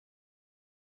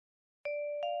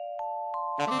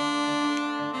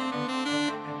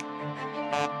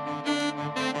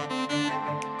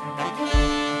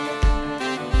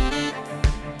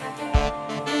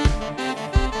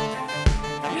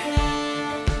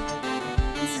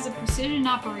This is a precision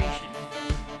operation.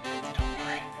 Don't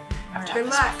worry. I've done Good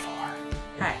this luck. before.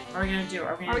 Okay, what are we gonna do?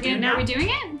 Are we Are gonna we do it now? Are we doing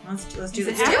it? Let's do Is this. it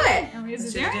Let's do happening? it. Are we, is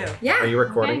Let's it do there? it. Yeah. Are you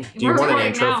recording? Okay. Do you We're want an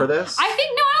recording intro now. for this? I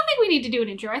think no. I don't think we need to do an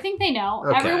intro. I think they know.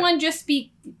 Okay. Everyone, just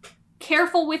be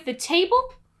careful with the table.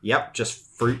 Yep,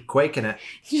 just fruit quaking it.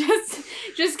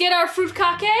 Just get our fruit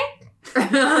cake.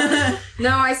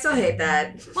 No, I still hate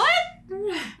that. What?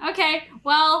 Okay.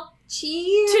 Well,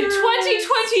 Cheers. to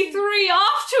 2023,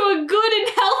 off to a good and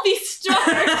healthy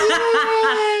start.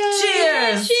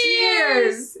 Cheers.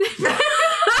 Cheers. I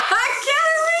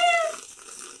can't read.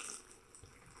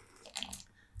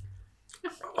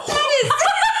 That is. What is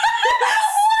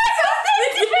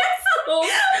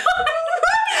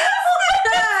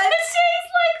that? It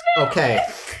tastes like that. Okay,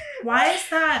 Why is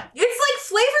that? It's like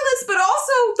flavorless, but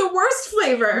also the worst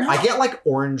flavor. I get like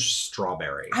orange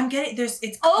strawberry. I'm getting it's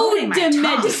Oh, coating my de tongue.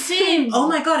 medicine. Oh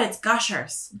my god, it's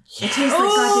Gushers. It tastes like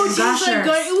Oh, goddamn it tastes Gushers.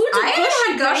 like Ooh, it's a I haven't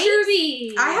had gushy Gushers.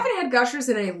 baby. I haven't had Gushers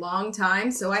in a long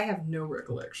time, so I have no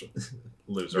recollection.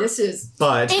 Loser. This is.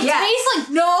 But It Yes. tastes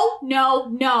like no.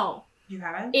 You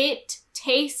have it? It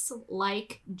tastes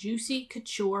like Juicy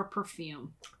Couture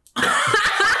perfume. I'm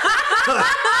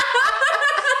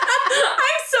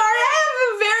sorry, I have a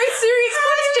very serious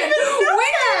question.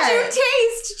 When did you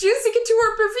taste Juicy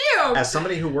Couture perfume? as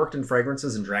somebody who worked in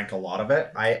fragrances and drank a lot of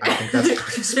it, I think that's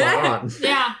pretty spot on.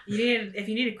 Yeah. If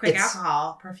you needed quick It's-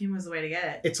 alcohol, perfume was the way to get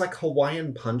it. It's like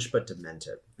Hawaiian punch, but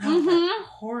demented. Oh, that's Mhm.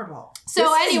 horrible. So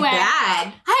This is anyway,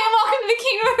 bad. hi and welcome to the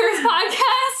King of Thirst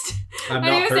podcast. I'm My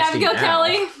name not is thirsty Abigail now.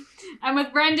 Kelly. I'm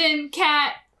with Brendan,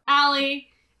 Kat, Allie,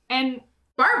 and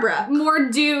Barbara. more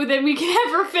do than we can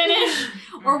ever finish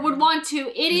or would want to.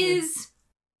 It is.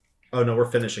 Oh no,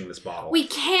 we're finishing this bottle. We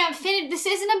can't finish. This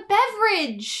isn't a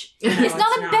beverage. No, It's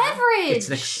not a not. beverage. It's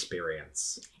an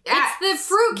experience. It's the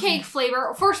fruitcake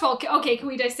flavor. First of all, okay, can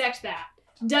we dissect that?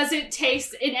 Does it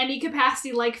taste in any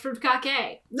capacity like fruit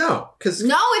cake? No, because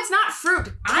No, it's not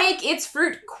fruit cake. It's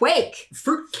fruit quake.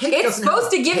 fruit cake It's doesn't have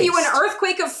supposed to a give you an taste.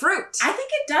 earthquake of fruit. I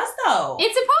think it does though.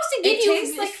 It's supposed to give It you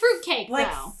tastes like like- fruit cake, like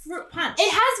though. fruit punch.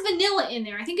 It has vanilla in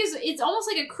there. I think it's almost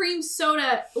like a cream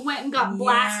soda went and got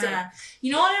blasted. Yeah.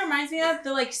 You know what it reminds me of?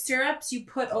 The like syrups you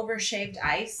put over shaved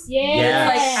ice. Yes. Yes.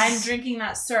 Like I'm drinking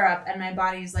that syrup and my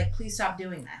body's like, please stop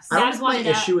doing this. I don't That's think my why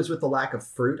issue is with the lack of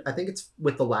fruit. I think it's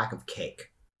with the lack of cake.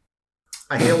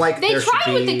 I feel like They there tried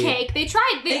should with be... the cake. They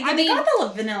tried. They I mean, got the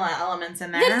vanilla elements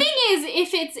in there. the thing is,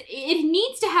 it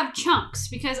needs to have chunks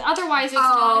because otherwise it's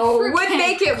not a Oh, fruit would cake.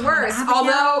 make it worse.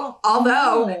 Abigail,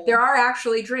 Although no. there are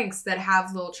actually drinks that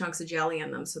have little chunks of jelly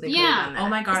in them, so they could Yeah. have done that. Oh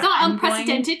my god. It's not I'm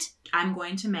unprecedented. I'm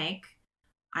going to make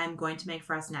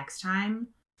for us next time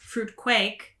fruit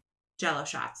quake Jello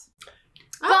shots.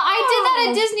 But I did that Oh.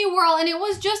 at Disney World, and it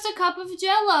was just a cup of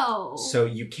Jello. So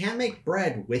you can make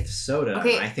bread with soda.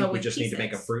 Okay, and I think but we with just need to make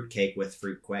a pieces. fruit cake with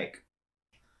fruit quake.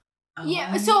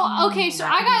 Yeah. So okay. So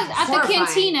That I could got be at the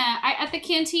horrifying.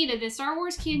 cantina. The Star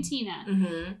Wars cantina.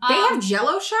 Mm-hmm. They have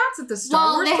Jello shots at the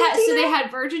Star Wars they had cantina? they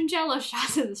had virgin Jello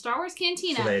shots at the Star Wars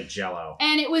cantina, So they had Jello.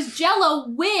 and it was Jello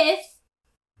with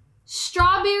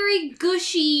strawberry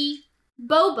gushy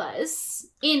bobas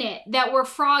in it that were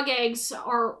frog eggs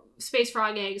or space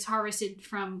frog eggs harvested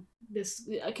from this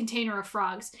a container of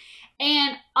frogs,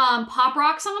 and Pop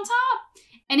Rocks on top,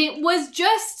 and it was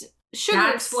just sugar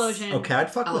That's- explosion. Okay,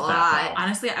 I'd fuck A with lot. that.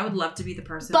 Honestly, I would love to be the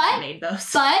person But- that made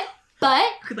those. But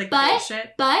Could like but- create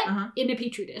shit. but Uh-huh. in a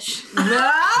petri dish. No! That's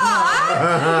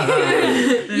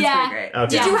Yeah. pretty great.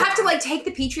 Okay. Did you have to like take the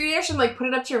petri dish and like put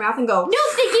it up to your mouth and go? No,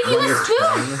 they give you Run a your spoon.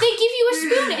 tongue. They give you a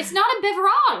spoon. It's not a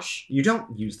beverage. You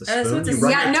don't use the so spoon. it's a- You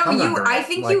run Yeah, your no, tongue you. under I it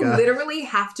think like you a- literally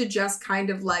have to just kind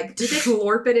of like Did they-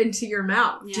 slurp it into your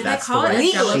mouth. Yeah. Do That's they call the it way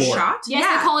a Jello it's shot? Yes,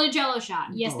 Yeah. they call it a Jello shot.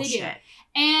 Yes, they do. Bullshit.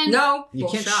 And No, You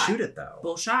can't bullshot. shoot it though.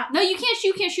 Bullshot. no, you can't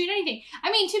shoot anything.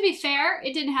 I mean, to be fair,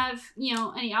 it didn't have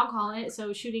any alcohol in it,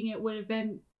 so shooting it would have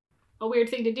been a weird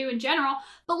thing to do in general.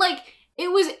 But like, it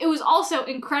was also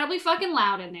incredibly fucking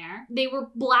loud in there. They were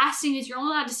blasting it. You're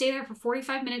only allowed to stay there for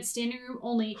 45 minutes, standing room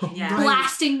only, Yeah.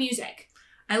 blasting music.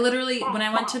 I literally, when I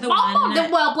went to the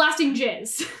Blasting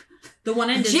jizz. the one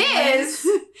in Jizz.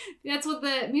 That's what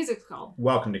the music's called.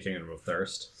 Welcome to Kingdom of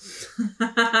Thirst.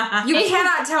 You It-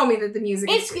 cannot tell me that the music.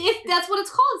 It's is that's what it's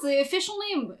called. It's the official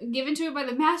name given to it by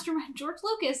the mastermind George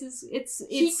Lucas. It's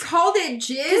He called it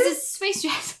because jizz. it's space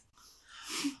jazz.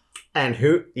 And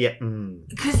who? Yeah.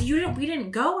 Because we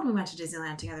didn't go when we went to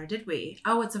Disneyland together, did we?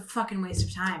 Oh, it's a fucking waste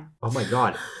of time. Oh my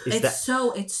God. It's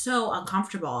so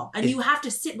uncomfortable, and you have to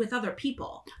sit with other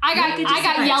people. I got You just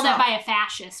by yelled at yourself. by a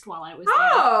fascist while I was there.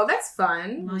 Oh, that's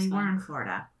fun. Well, you were in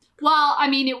Florida. Well, I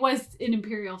mean, it was an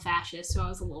imperial fascist, so I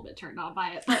was a little bit turned on by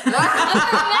it. But other than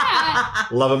that,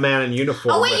 Love a man in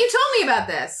uniform. Oh wait, you told me about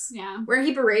this. yeah. Where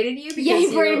he berated you? Yeah, he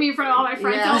because paraded me in front of all my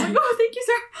friends. Yeah. I was like, oh, thank you,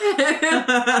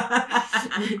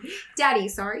 sir. Daddy,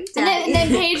 sorry. And Daddy. then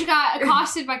Paige got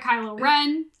accosted by Kylo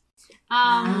Ren.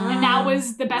 And that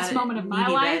was the best moment of my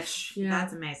Needy life. bitch. Yeah.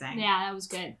 That's amazing. Yeah, that was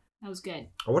good. That was good.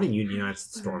 I want to unionize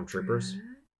stormtroopers.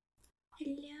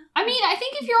 I mean, I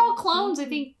think if you're all clones, that's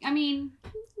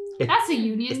a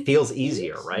union. It feels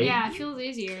easier, right? Yeah, it feels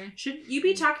easier. Should you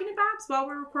be talking to Babs while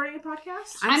we're recording a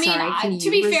podcast? I'm sorry, can to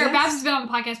you be fair, resist? Babs has been on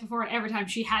the podcast before, and every time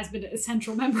she has been a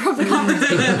central member of the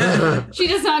conversation. She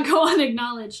does not go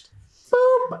unacknowledged.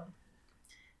 Boop.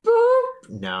 Boop.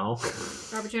 No.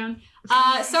 Robert Joan.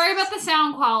 Sorry about the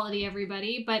sound quality,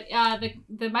 everybody, but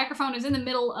the microphone is in the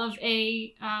middle of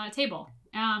a table.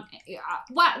 Wow,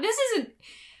 this isn't.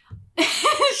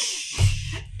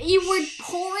 You were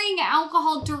pouring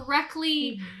alcohol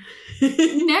directly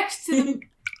next to the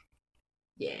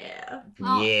Yeah.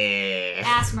 Oh. Yeah.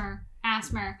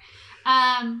 Asthma.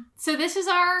 So this is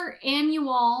our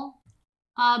annual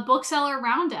bookseller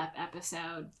roundup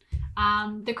episode.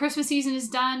 The Christmas season is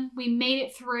done. We made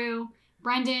it through.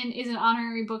 Brendan is an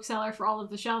honorary bookseller for all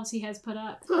of the shelves he has put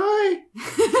up. Hi.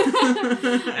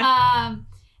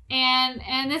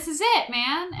 And this is it,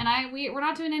 man. And we're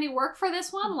not doing any work for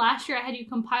this one. Last year I had you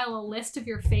compile a list of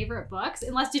your favorite books.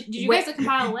 Unless did you guys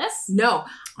compile a list? No.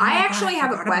 I actually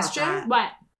have a forgot about question. that.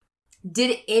 What?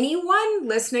 Did anyone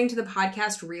listening to the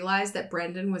podcast realize that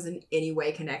Brendan was in any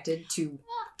way connected to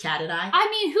Kat and I? I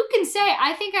mean, who can say?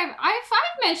 I think I've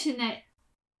mentioned that.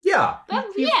 Yeah. But,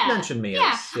 You've yeah. mentioned me Yeah.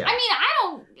 as. Yeah. I mean,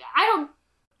 I don't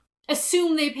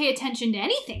assume they pay attention to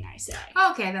anything I say.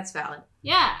 Okay, that's valid.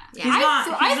 Yeah. Yeah. He's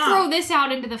not- I he's not. throw this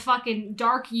out into the fucking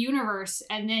dark universe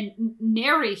and then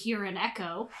nary hear an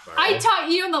echo. I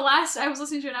taught you in I was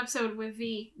listening to an episode with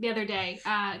V the other day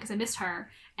because I missed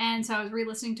her. And so I was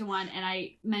re-listening to one and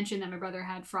I mentioned that my brother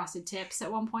had frosted tips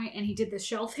at one point and he did the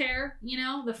shelf hair,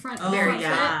 the front. Oh, Very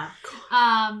yeah.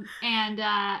 And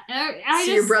I So just,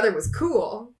 your brother was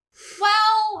cool.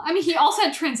 well, I mean, he also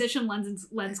had transition lens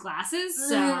glasses.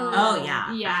 So Oh,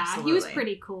 yeah. yeah, he was Absolutely.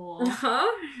 pretty cool. Huh?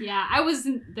 Yeah, I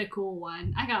wasn't the cool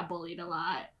one. I got bullied a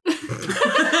lot. I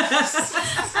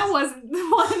wasn't the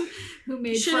one who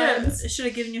made friends. Should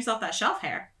have given yourself that shelf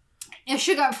hair. I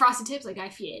should have got frosted tips like Guy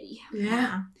Fieri.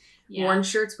 Yeah. Yeah. Worn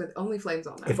shirts with only flames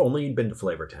on them. If only you'd been to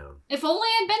Flavortown. If only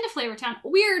I'd been to Flavortown.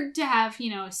 Weird to have, a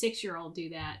 6-year-old do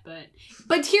that, but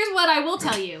here's what I will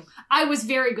tell you. I was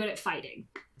very good at fighting.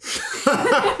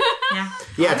 Yeah.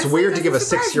 Yeah, it's Honestly, weird to give a doesn't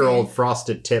surprise 6-year-old me.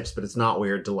 frosted tips, but it's not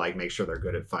weird to make sure they're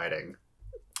good at fighting.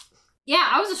 Yeah,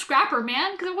 I was a scrapper,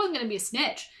 man, because I wasn't going to be a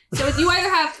snitch. So you either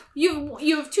have you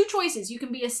have two choices. You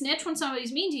can be a snitch when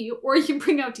somebody's mean to you, or you can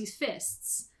bring out these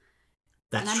fists.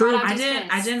 That's And I'm true. not out I to didn't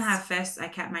fists. have fists. I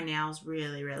kept my nails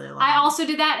really, really long. I also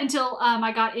did that until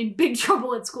I got in big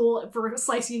trouble at school for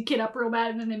slicing a kid up real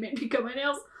bad, and then they made me cut my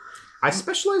nails. I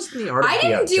specialized in the art of I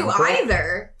didn't do jump rope.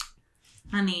 either.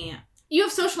 Honey. You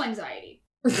have social anxiety.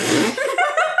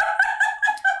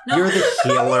 No. You're the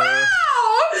healer. Wow!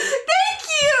 Thank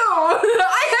you!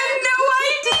 I had no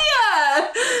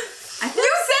idea! You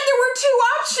said there were 2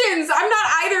 options! I'm not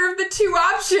either of the 2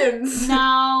 options!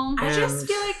 No. I just And-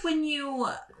 feel like when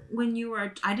you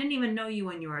were, I didn't even know you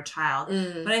when you were a child,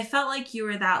 but I felt like you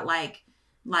were that like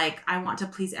I want to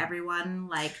please everyone,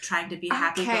 trying to be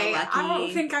happy-go-lucky. I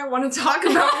don't think I want to talk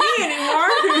about me anymore.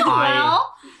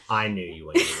 Well, I knew you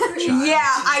when you were a child. Yeah,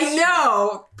 I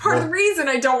know. Part of the reason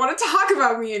I don't want to talk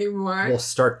about me anymore. We'll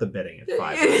start the bidding at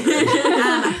 5.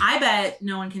 I bet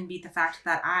no one can beat the fact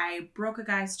that I broke a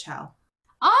guy's toe.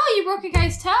 oh, you broke a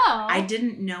guy's toe. I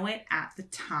didn't know it at the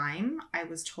time. I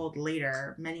was told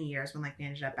later, many years, when we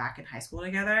ended up back in high school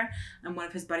together. And one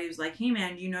of his buddies was like, "Hey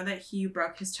man, do you know that you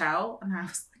broke his toe?" And I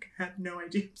was like, "I had no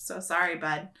idea. I'm so sorry,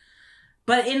 bud."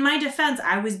 But in my defense,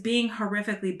 I was being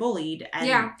horrifically bullied. And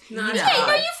Yeah. No, Hey,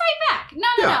 no, you fight back. No.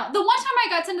 Yeah. The one time I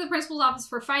got sent to the principal's office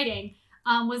for fighting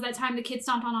was that time the kid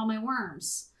stomped on all my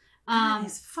worms. That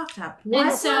is fucked up.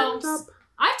 And so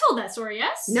I've told that story,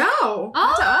 yes? No. Oh,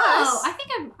 Not to us. I think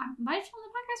I might have told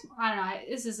the podcast. I don't know.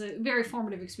 This is a very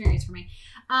formative experience for me.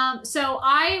 So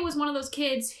I was one of those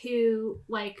kids who,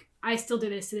 I still do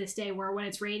this to this day, where when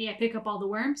it's rainy, I pick up all the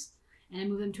worms and I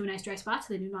move them to a nice dry spot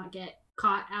so they do not get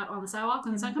caught out on the sidewalk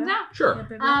when the sun comes out. Sure.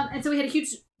 And so we had a huge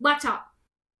blacktop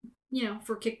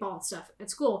for kickball and stuff at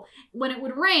school. When it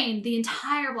would rain, the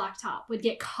entire blacktop would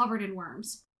get covered in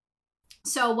worms.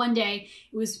 So one day,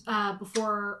 it was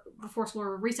before school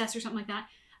or recess or something like that,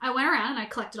 I went around and I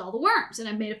collected all the worms and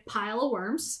I made a pile of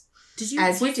worms. Did you?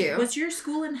 As you do. Was your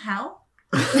school in hell?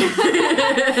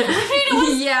 It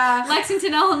was Yeah.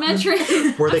 Lexington Elementary.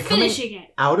 Were they I'm coming finishing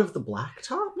it. out of the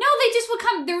blacktop? No, they just would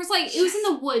come. There was it was in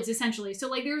the woods essentially. So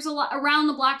there was a lot around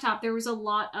the blacktop. There was a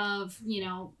lot of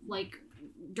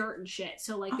dirt and shit.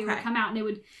 So they would Okay. come out and they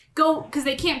would go because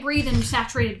they can't breathe in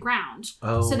saturated ground.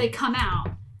 Oh. So they come out.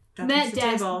 Don't That touch the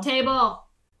desk table.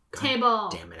 table.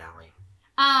 Damn it, Allie.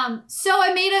 So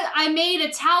I made a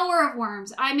tower of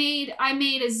worms. I made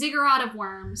a ziggurat of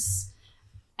worms.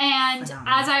 And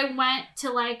Phenomenal. as I went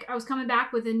to I was coming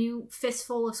back with a new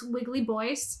fistful of wiggly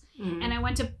boys, and I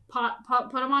went to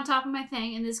put them on top of my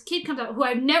thing, and this kid comes out who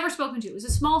I've never spoken to. It was a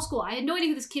small school. I had no idea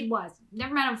who this kid was.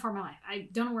 Never met him before in my life. I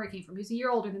don't know where he came from. He was a year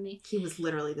older than me. He was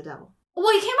literally the devil.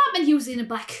 Well, he came up and he was in a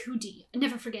black hoodie. I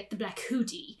never forget the black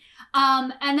hoodie.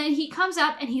 And then he comes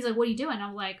up and he's like, "What are you doing?"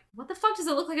 I'm like, "What the fuck does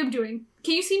it look like I'm doing?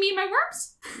 Can you see me and my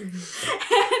worms?"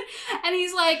 And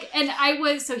he's like,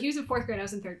 so he was in 4th grade, I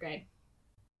was in 3rd grade.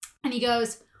 And he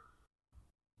goes,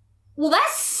 "Well,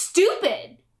 that's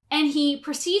stupid." And he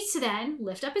proceeds to then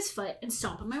lift up his foot and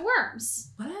stomp on my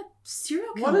worms. What a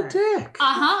serial What killer. a dick.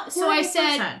 Uh-huh. So I Horrible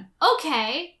said, person.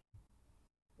 "Okay.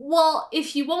 Well,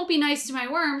 if you won't be nice to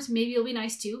my worms, maybe you'll be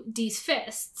nice to Dee's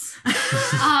fists."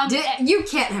 You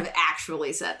can't have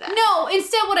actually said that. No,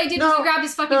 instead what I did was No. I grabbed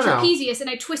his fucking No. trapezius and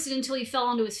I twisted until he fell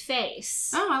onto his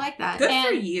face. Oh, I like that. Good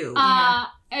for And, you.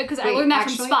 Because I Wait, learned that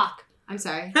actually? from Spock. I'm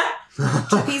sorry.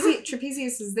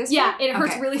 Trapezius is this Yeah, one? it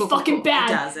hurts Okay, really cool, fucking cool. bad.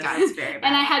 It does. It hurts very bad.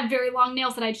 And I had very long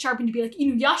nails that I'd sharpened to be like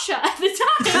Inuyasha at the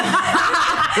time.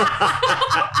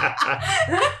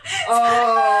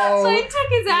 Oh, So I took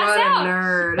his ass what out. a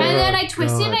nerd. And then Oh, I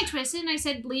twisted and I God. twisted and I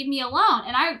said, "Leave me alone."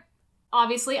 And I'm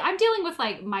dealing with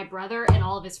my brother and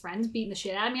all of his friends beating the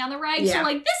shit out of me on the rag. Yeah.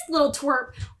 So this little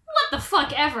twerp, what the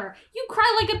fuck ever? You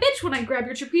cry like a bitch when I grab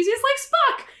your trapezius like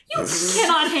Spock. You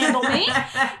cannot handle me.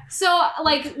 So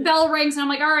bell rings and I'm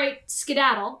like, "All right,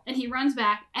 skedaddle." And he runs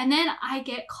back. And then I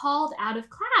get called out of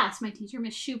class. My teacher,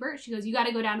 Miss Schubert, she goes, "You got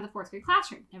to go down to the 4th grade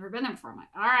classroom." Never been there before. I'm like,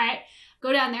 "All right."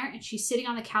 Go down there and she's sitting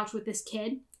on the couch with this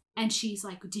kid. And she's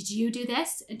like, "Did you do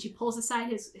this?" And she pulls aside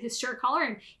his shirt collar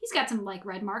and he's got some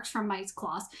red marks from my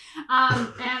claws.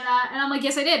 And I'm like,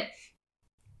 "Yes, I did."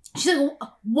 She's like,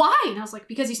 "Why?" And I was like,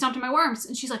 "Because he stomped on my worms."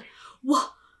 And she's like,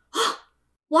 "Well,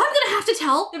 I'm going to have to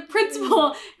tell the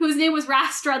principal," whose name was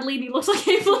Raph Strudley, and he looks like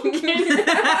Abe Lincoln. "I'm going to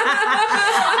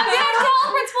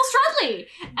tell Principal Strudley."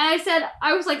 And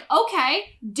I was like,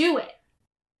 "Okay, do it.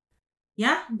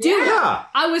 Yeah. Do it." Yeah.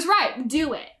 I was right.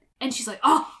 Do it. And she's like,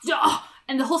 "Oh."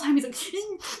 And the whole time he's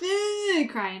like,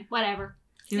 crying. Whatever.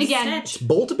 He was Again. snitch. It's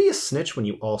bold to be a snitch when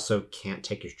you also can't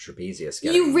take your trapezius.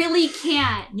 You really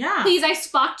can't. Yeah. Please, I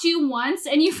spocked you once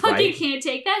and you fucking Right. can't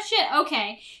take that shit.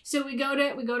 Okay. So we go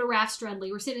to Raph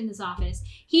Strudley. We're sitting in his office.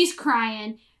 He's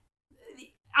crying.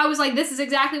 I was like, "This is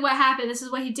exactly what happened. This is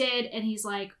what he did." And he's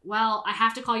like, "Well, I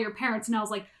have to call your parents." And I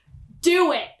was like,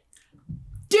 "Do it.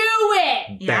 Do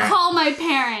it. Yeah. Call my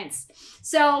parents."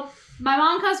 So my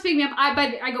mom comes to pick me up.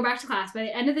 I go back to class. By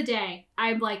the end of the day,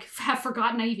 I have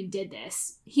forgotten I even did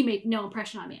this. He made no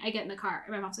impression on me. I get in the car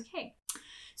and my mom's like, "Hey,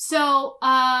 so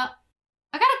I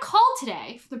got a call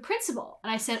today from the principal."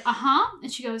 And I said, "Uh-huh."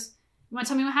 And she goes, "You want to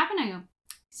tell me what happened?" I go,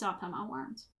 "He stomped on my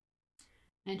worms."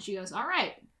 And she goes, "All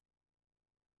right.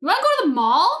 You want to go to the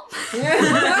mall?" And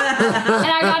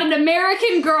I got an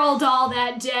American Girl doll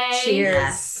that day.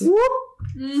 Cheers.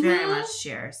 Mhm. Very much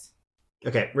cheers.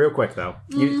 Okay, real quick though.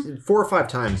 You 4 or 5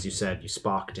 times you said you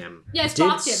spocked him. Yeah, I Did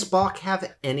spocked him. Spock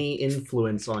have any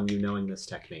influence on you knowing this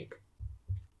technique?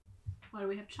 Why do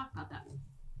we have to talk about that?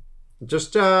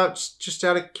 Just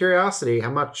out of curiosity,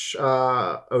 how much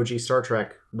OG Star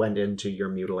Trek went into your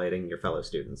mutilating your fellow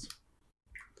students?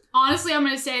 Honestly, I'm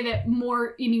going to say that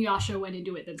more Inuyasha went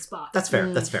into it than Spock. That's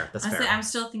fair. That's fair. That's Honestly, fair. I'm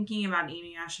still thinking about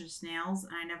Inuyasha's nails,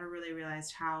 and I never really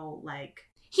realized how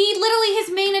He literally,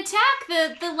 his main attack,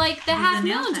 the half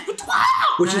nail moons. thing.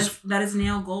 Which is that is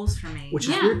nail goals for me. which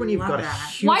is Yeah. weird when you've Love got a that.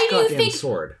 huge Why do you goddamn think-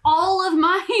 sword. All of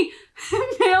my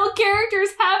male characters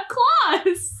have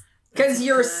claws. Because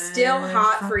you're Good still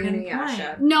hot for fucking Inuyasha.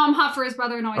 point. No, I'm hot for his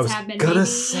brother and I always was have been. gonna baby.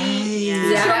 say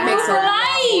Yeah, that makes a lot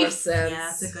more Life. sense. Yeah,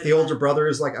 that's a good the one. older brother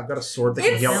is like, I've got a sword that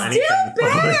can It's heal still anything. but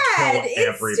I'm gonna bad. kill It's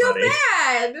still everybody.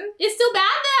 bad. It's still bad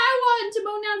that I want to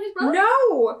bone down his brother.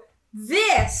 No,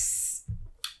 this.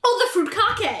 Oh, the fruit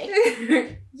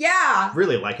kake. Yeah.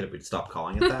 Really like it if we'd stop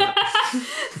calling it that.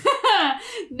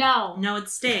 No. No, it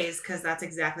stays because that's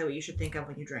exactly what you should think of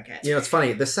when you drink it. You know, it's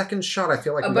funny. The second shot, I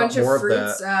feel like A we bunch got more of of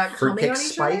fruits the fruit coming cake on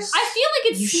each other? spice. I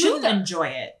feel like You it's shouldn't smoother. enjoy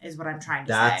it, is what I'm trying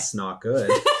to That's say. not good.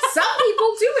 Some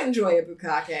people do enjoy a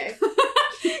bukkake. True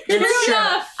It's true.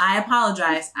 enough. I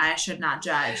apologize. I should not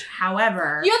judge.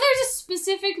 However, You know, there's a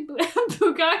specific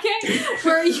bukkake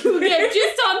where you get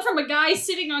just on from a guy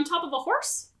sitting on top of a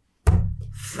horse.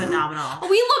 phenomenal.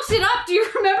 We looked it up. Do you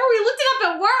remember? We looked it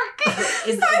up at work.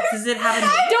 Does it have a name?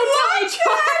 Don't tell each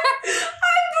other.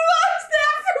 I blocked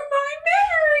that from my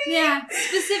memory. Yeah,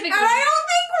 specifically. And I don't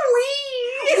think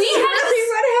We is had really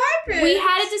what happened. We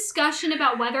had a discussion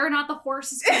about whether or not the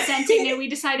horse is consenting, and we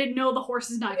decided no, the horse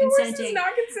is not The horse consenting. is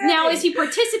not consenting. Now, is he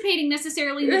participating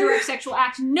necessarily in the direct sexual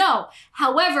act? No.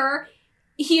 However,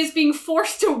 he is being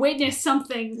forced to witness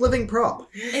something. Living prop.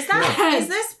 Is that Yeah. is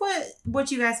this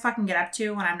what you guys fucking get up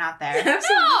to when I'm not there?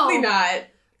 Absolutely No. not.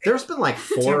 There's been like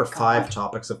 4 Dear or 5 God.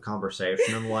 topics of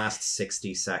conversation in the last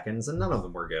 60 seconds, and none of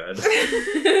them were good.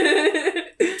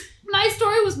 My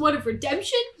story was one of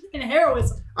redemption and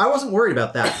heroism. I wasn't worried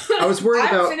about that. I was worried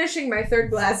I'm about finishing my third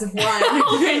glass of wine.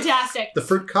 Oh, fantastic. the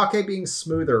fruit cake being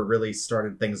smoother really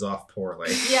started things off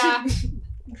poorly. Yeah.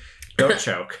 Don't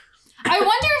choke. I wonder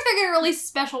if they're going to release a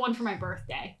special one for my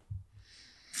birthday.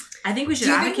 I think we should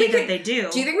Do you think advocate we that they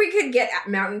do. Do you think we could get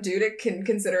Mountain Dew to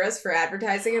consider us for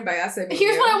advertising it? By us, I mean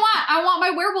Here's you. what I want. I want my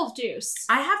werewolf juice.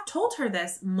 I have told her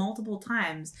this multiple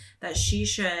times that she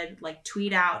should like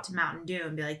tweet out to Mountain Dew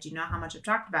and be like, "Do you know how much I've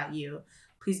talked about you?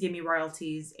 Please give me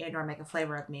royalties and/or make a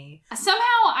flavor of me."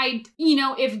 Somehow,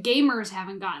 if gamers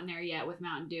haven't gotten there yet with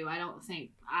Mountain Dew, I don't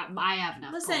think I have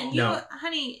enough. Listen, pull. No.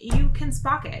 honey, you can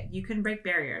spock it. You can break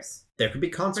barriers. There could be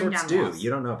consorts down too. walls. You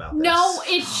don't know about this. No,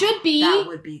 it should be That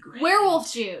would be great.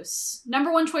 werewolf juice.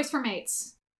 Number 1 choice for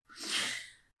mates.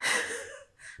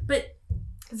 But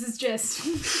This is just.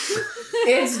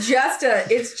 It's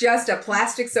just a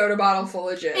plastic soda bottle full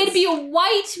of jizz. It'd be a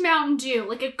white Mountain Dew,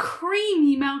 like a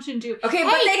creamy Mountain Dew. Okay, Hey,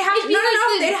 but they'd have it'd to be no,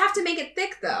 like the- they'd have to make it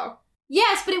thick though.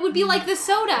 Yes, but it would be like the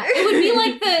soda. It would be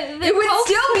like the It would Coke.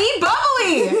 still be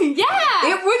bubbly. Yeah.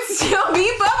 It would still be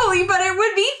bubbly, but it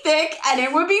would be thick and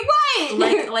it would be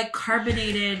white. like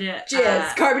carbonated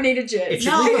jizz, carbonated jizz. It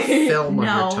should No. leave a film on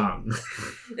No. your tongue.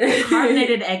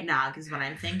 carbonated eggnog is what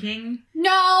I'm thinking.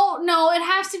 No, it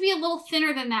has to be a little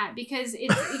thinner than that because it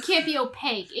can't be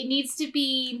opaque. It needs to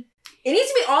be, It needs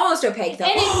to be almost opaque though.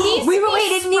 and it needs wait, to wait,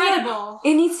 be it needs spreadable.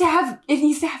 It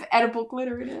needs to have edible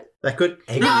glitter in it. That could.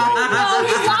 No, you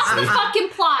lost the fucking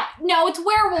plot. No, it's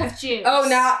werewolf juice. Oh,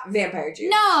 not vampire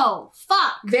juice. No,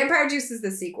 fuck. Vampire juice is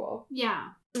the sequel. Yeah.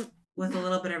 With a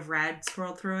little bit of red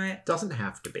swirled through it. Doesn't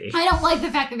have to be. I don't like the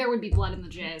fact that there would be blood in the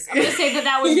jizz. I'm gonna say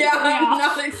that would Yeah, put me I'm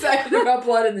off. not excited about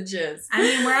blood in the jizz. I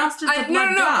mean, where else does the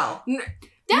blood go? Definitely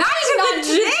Not not to the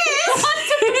jizz.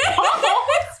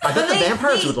 I bet But the they-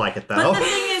 vampires they- would like it But though. the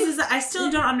thing is I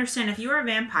still don't understand. If you're a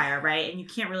vampire, right, and you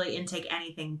can't really intake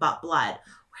anything but blood,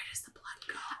 where does the blood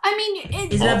go? I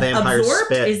mean, Is All it vampires absorbed?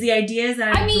 spit. Is the idea that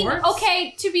it I mean, absorbs?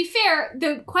 okay, to be fair,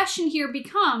 the question here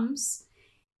becomes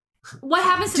what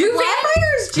happens to Do the blood?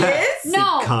 vampires jizz?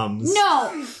 No. Comes.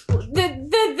 No.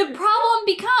 The problem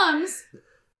becomes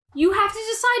you have to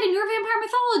decide in your vampire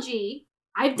mythology.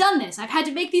 I've done this. I've had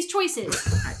to make these choices.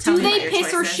 Tell Do me they about your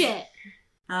piss or choices. shit?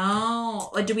 Oh,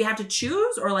 like, do we have to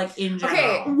choose or like in general?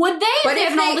 Okay. Would they if But they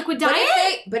have if an all they, liquid but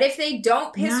diet? if they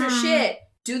don't piss or Nah. shit,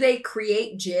 do they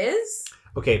create jizz?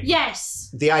 Okay. Yes.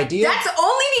 The idea. That's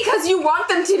only because you want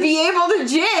them to be able to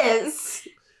jizz.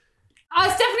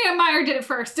 Stephanie Meyer did it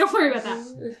first. Don't worry about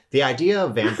that. The idea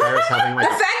of vampires having The like.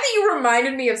 fact that you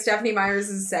reminded me of Stephanie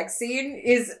Meyers' sex scene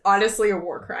is honestly a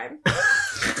war crime.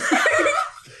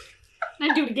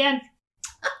 I'd do it again.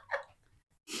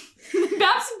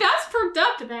 Babs perked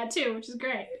up to that too, which is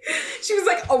great. She was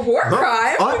like, a war Huh?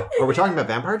 crime? Oh, are we talking about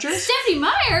vampire juice? Stephanie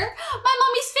Meyer, my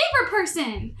mommy's favorite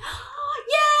person.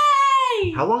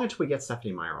 Yay! How long until we get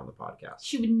Stephanie Meyer on the podcast?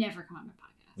 She would never come on my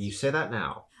podcast. You say that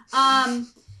now.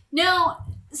 No,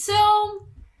 so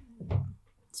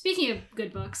speaking of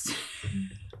good books.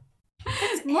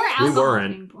 More alcohol.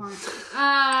 weren't. being poured.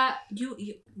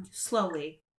 You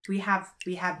slowly. We have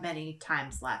many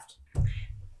times left.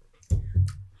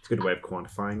 It's a good way of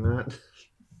quantifying that.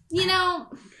 You know,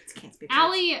 It's can't speak. for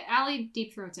words. Allie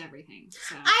deep throats everything.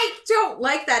 So. I don't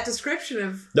like that description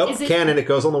of. Nope, Is it- canon. It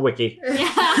goes on the wiki.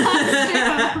 Yeah,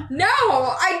 that's true. No,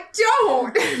 I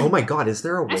don't. Oh my god, is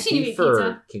there a I've seen you wiki eat for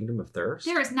pizza. Kingdom of Thirst?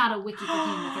 There is not a wiki for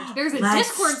Kingdom of Thirst. There's a Let's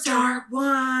Discord server. start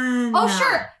one. Oh,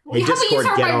 sure. Hey, How about you Discord,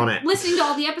 start get by on it. listening to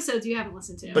all the episodes you haven't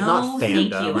listened to? But not No,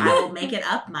 thank fandom. you. I will make it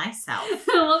up myself.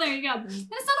 Well, there you go. And it's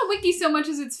not a wiki so much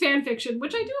as it's fan fiction,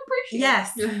 which I do appreciate.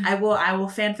 Yes, I will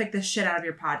fanfic the shit out of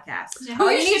your podcast. Yeah, who All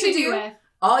are you you need to shipping do- with?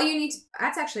 All you need to.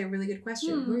 That's actually a really good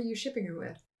question. Hmm. Who are you shipping her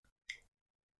with?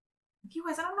 You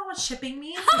guys, I don't know what shipping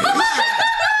means.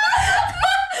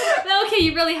 Okay,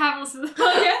 you really haven't listened to the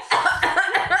podcast.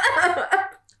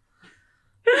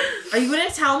 Are you gonna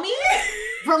tell me?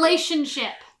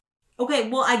 Relationship. Okay,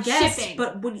 well, I guess, Shipping.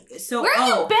 but so Where have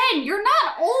you been? You're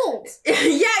not old.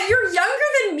 Yeah, you're younger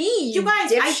than me. You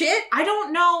guys, dipshit. I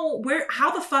don't know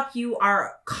how the fuck you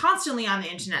are constantly on the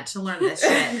internet to learn this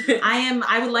shit.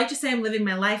 I would like to say I'm living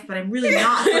my life, but I'm really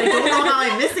not. But I don't know how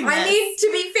I'm missing this. I mean, to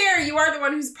be fair, you are the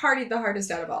one who's partied the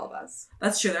hardest out of all of us.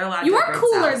 That's true. There are a lot of You are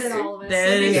different cooler styles. than all of us. That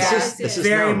so maybe is- that's this it. is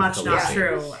very known much to not listen.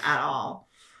 true at all.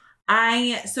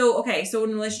 So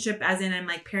in a relationship, as in I'm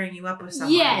like pairing you up with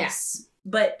someone. Yes.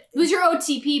 But Who's your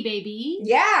OTP, baby?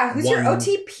 Yeah, who's your One-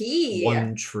 OTP?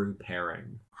 One true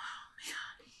pairing.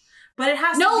 it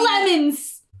has No to be,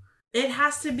 lemons. It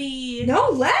has to be. No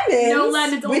lemons. No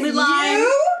lemons, With only lime.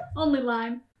 you? Only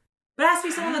lime. But it has to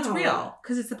be someone that's Wow. real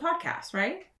because it's a podcast,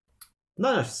 right?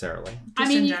 Not necessarily. Just I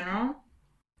mean, in you- general.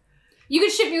 You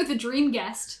could ship me with a dream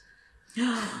guest.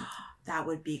 That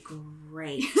would be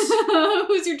great.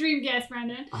 Who's your dream guest,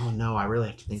 Brendan? Oh no, I really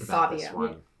have to think about this Fabio.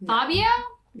 one. Fabio?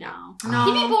 No. No.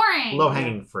 He'd be boring. Low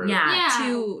hanging fruit. Yeah, Yeah.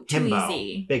 too Himbo.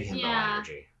 easy. Big himbo Yeah.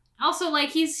 energy. Also, like,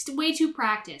 he's way too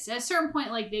practiced. At a certain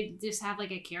point, like, they just have,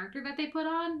 like, a character that they put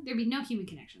on. There'd be no human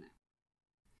connection there.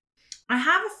 I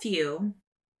have a few.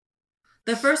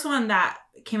 The first one that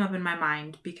came up in my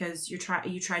mind because you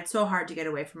tried so hard to get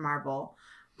away from Marvel.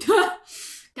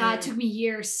 God, it took me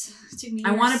years. It took me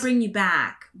years. I want to bring you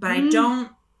back, but Mm.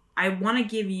 I want to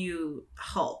give you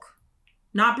Hulk.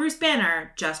 Not Bruce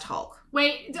Banner, just Hulk.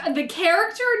 Wait, the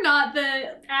character, not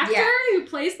the actor Yeah. who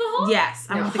plays the Hulk? Yes,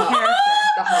 I No, want the Hulk. character.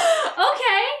 The Hulk.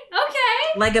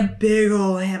 Okay. Like a big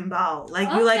ol' himbo. Like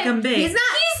you like Okay. him big. He's not.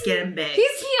 Get him big.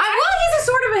 He's a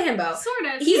sort of a himbo. Sort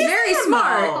of. He's very himbo.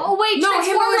 smart. Oh, wait, No,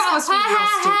 transformed himbo is or supposed to be real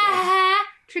stupid.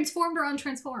 Transformed or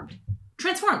untransformed?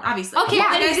 Transformed, obviously. Okay,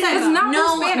 Yeah, then this he's is himbo. not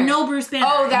no, Bruce Banner. no Bruce Banner.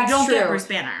 Oh, that's you don't get true. Bruce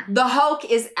Banner. The Hulk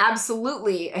is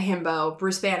absolutely a himbo.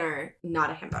 Bruce Banner, not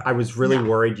a himbo. I was really No.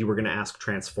 worried you were going to ask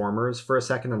Transformers for a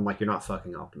second. I'm like, you're not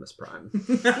fucking Optimus Prime.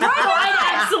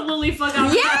 I'd absolutely fuck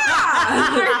up.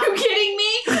 Yeah! Are you kidding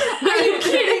me? Are you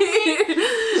kidding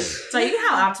me? So you can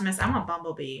have Optimus. I want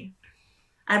Bumblebee.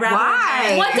 I'd rather.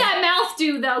 Why? What's that mouth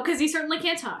do, though? Because he certainly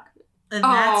can't talk. And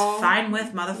that's Oh. fine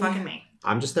with motherfucking me.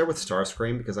 I'm just there with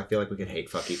Starscream because I feel like we could hate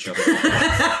fuck each other. He'll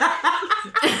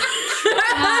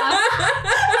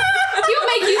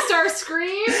make you start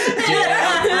scream.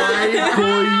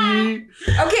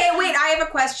 Okay, wait, I have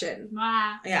a question.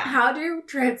 Wow. Yeah. How do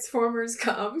Transformers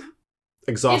come?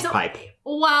 Exhaust It's a- pipe.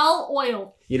 Well,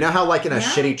 oil. You know how like in a Yeah.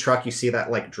 shitty truck you see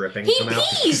that like dripping He come out?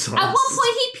 pees. At one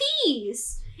point, he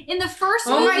pees. In the first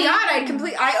Oh movie. my god,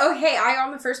 I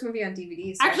own the first movie on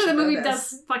DVD. So I Actually, the should know movie this.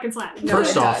 does fucking slap. No,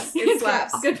 First it off- does. It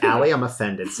slaps. Good movie. Allie, I'm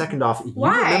offended. Second off, you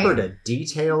Why? remembered a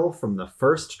detail from the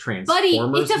first Buddy,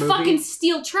 Transformers it's a movie? fucking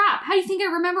steel trap. How do you think I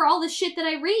remember all the shit that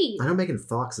I read? I know Megan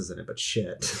Fox is in it, but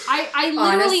shit. I literally,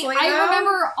 Honestly, I though?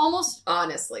 remember almost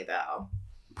Honestly, though,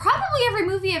 probably every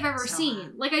movie I've ever So seen.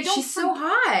 hot. Like I don't, she's so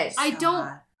hot.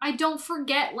 I don't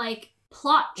forget like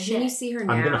plot And then you shit. see her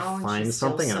now. I'm gonna and find she's still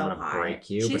something and so I'm gonna hot. break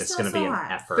you, She's but it's still gonna be so an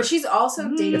hot. effort. But she's also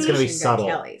dating It's gonna be Machine Gun subtle.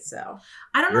 Kelly, so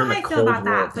I don't You're know in how I the feel Cold about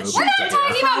War, that, but folks. she's We're not Yeah.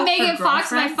 talking about for Megan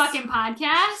Fox, my girlfriends. fucking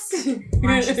podcast.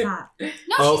 Why she's hot. No,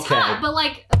 she's Okay. hot, but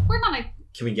like we're not a.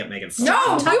 Can we get Megan Fox? no,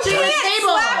 on you top? touching the can't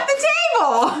table. slap the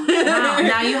table.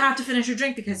 now you have to finish your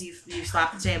drink because you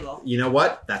slapped the table. You know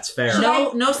what? That's fair.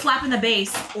 No slapping the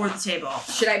base or the table.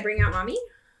 Should I bring out mommy?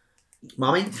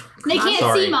 Mommy? They can't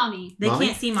Sorry. see mommy. They Mommy?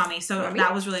 can't see mommy, so Mommy?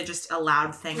 that was really just a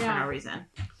loud thing Yeah. for no reason.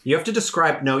 You have to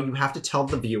describe. No, you have to tell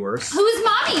the viewers. Who is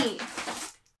mommy?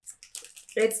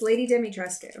 It's Lady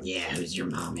Dimitrescu, Yeah, who's your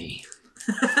mommy?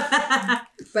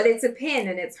 but it's a pin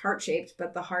and it's heart shaped,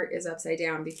 but the heart is upside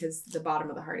down because the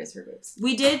bottom of the heart is her boobs.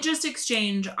 We did just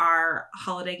exchange our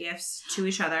holiday gifts to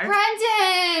each other.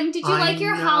 Brendan, did you like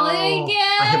your know. holiday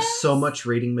gift? I have so much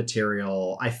reading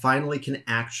material. I finally can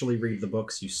actually read the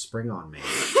books you spring on me.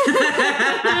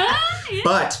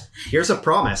 But here's a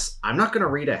promise. I'm not going to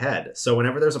read ahead. So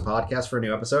whenever there's a podcast for a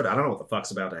new episode, I don't know what the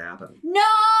fuck's about to happen. No!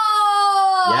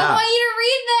 Yeah. I want you to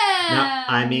read them. No,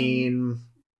 I mean,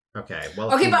 okay. Well,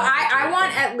 if Okay, you but want me to, I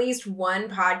want then- at least one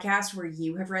podcast where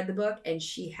you have read the book and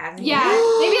she hasn't. Yeah,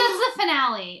 maybe that's the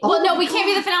finale. Oh well, no, my we can't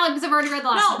be the finale because I've already read the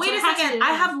last No, one. wait so a it has to be second. the I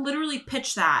finale. have literally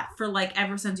pitched that for like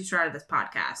ever since you started this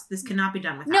podcast. This cannot be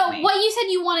done without No, me. what you said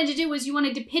you wanted to do was you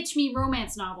wanted to pitch me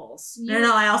romance novels.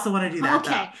 No, I also want to do that.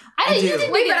 Okay. Though. I know I you do.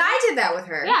 did. Wait, but I did that with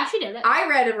her. Yeah, she did it. I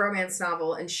read a romance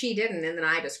novel and she didn't, and then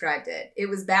I described it. It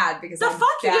was bad because The I'm fuck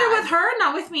you did it bad. with her,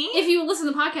 not with me. If you listen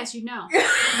to the podcast, you know.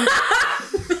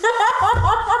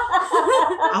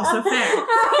 Also fair.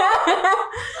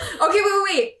 Okay,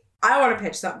 wait. I want to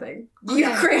pitch something. You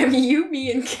Okay. cram you,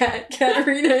 me, and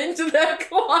Katarina into that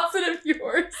closet of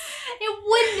yours. It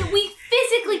wouldn't. We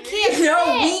physically can't. No,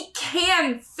 fit. we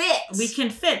can fit. We can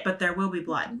fit, but there will be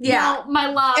blood. Yeah. No, my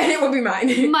love. And it will be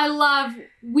mine. My love.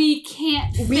 We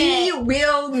can't fit. We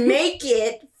will make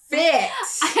it fit.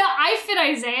 I fit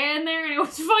Isaiah in there, and it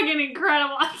was fucking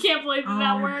incredible. I can't believe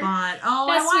that worked. But I That's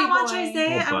want to sweet watch boy.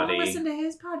 Isaiah. Oh, I want to buddy. listen to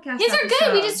his podcast. His are good.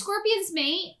 We episode. did Scorpion's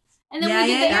Mate, and then Yeah, we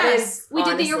did yeah, the yeah. Is we did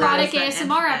the honestly- erotic that is the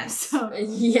ASMR infamous. episode.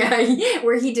 Yeah,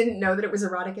 where he didn't know that it was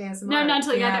erotic ASMR. No, not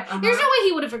until you Yeah, got there. There's no uh-huh. way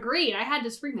he would have agreed. I had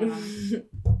to spring that on him.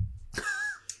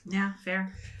 Yeah,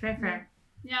 fair.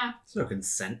 Yeah. There's no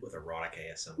consent with erotic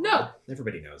ASMR. No.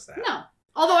 Everybody knows that. No.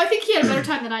 Although I think he had a better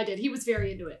time than I did. He was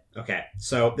very into it. Okay,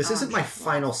 so this Oh, isn't I'm my sure.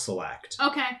 final select,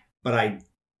 Okay. but I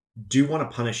do want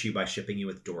to punish you by shipping you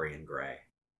with Dorian Gray.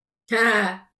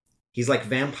 He's like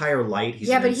Vampire Light. He's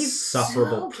Yeah, an but he's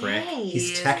insufferable so prick. gay. He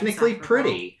He's is technically insufferable.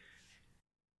 pretty,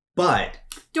 but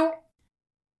Don't.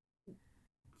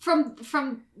 From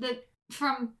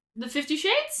the 50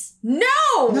 Shades? No,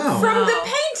 No. from No. the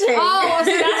painting. Oh,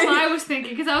 so that's what I was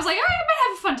thinking because I was like, all right, I might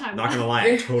have a fun time. not with gonna that. lie,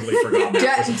 I totally forgot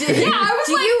that was a D- thing. Yeah, I was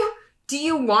do like- do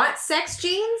you want sex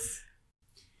jeans?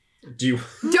 Do you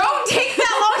Don't take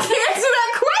that long to answer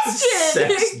that question.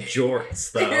 sex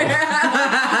jorts though?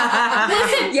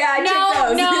 Listen, Yeah, I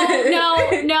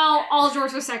checked those. no. All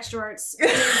jorts are sex jorts.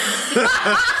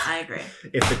 I agree.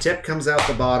 If the tip comes out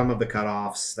the bottom of the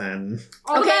cutoffs, then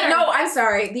All Okay, better. no, I'm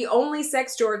sorry. The only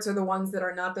sex jorts are the ones that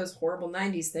are not those horrible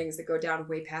 90s things that go down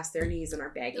way past their knees and are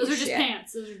baggy Those are as just shit.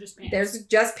 pants. Those are just pants. There's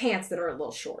just pants that are a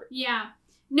little short. Yeah.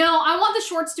 No, I want the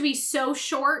shorts to be so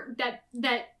short that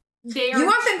they are. You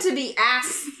want them to be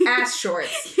ass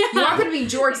shorts. Yeah. You want them to be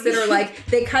jorts that are like,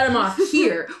 they cut them off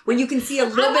here, where you can see a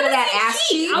little I bit of wanna that see ass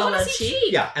cheek. cheek. I want Little to see cheek.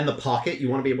 cheek. yeah, and the pocket, you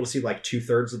want to be able to see like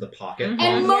 2/3 of the pocket. Mhm.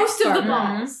 And on- most of the Mhm.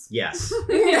 balls. yes,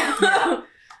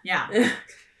 Yeah.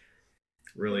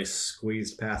 really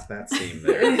squeezed past that seam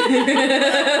there.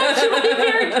 Actually,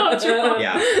 very comfortable.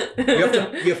 Yeah,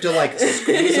 you have to like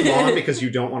squeeze them on because you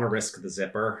don't want to risk the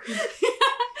zipper.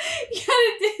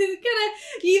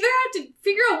 You either have to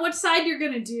figure out which side you're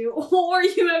gonna do, or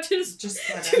you have to just Just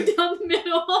do down the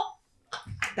middle.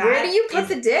 Where do you put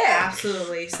the dick?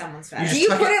 Absolutely someone's You Do just fetish. you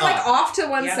tuck put it it like up. off to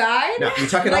one Yep. side? No, you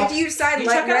tuck it Like, off. do you decide You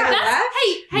like tuck it right or up. left?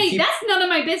 Hey, keep- that's none of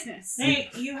my business. Hey,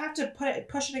 you have to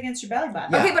push it against your belly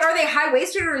button. Yeah. Okay, but are they high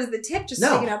waisted or is the tip just No,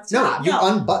 sticking out the no, top? you No.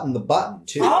 unbutton the button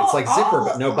too. It's like zipper,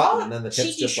 but no button, and then the tip's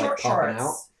cheeky just like short popping shorts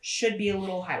out. should be a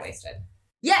little high waisted.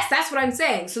 Yes, that's what I'm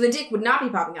saying. So the dick would not be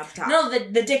popping out the top. No,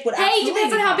 the dick would. Hey, absolutely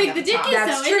depends on be how popping big out the dick top. is.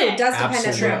 That's though, true. isn't It it? does depend on how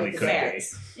Absolutely big the could dick be.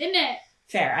 is. Isn't it?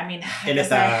 Fair. I mean, And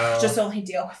if I just only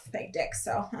deal with big dicks,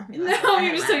 so. I mean, that's No, what I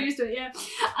you're just so learned. used to it. Yeah.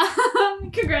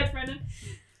 Congrats, Brendan.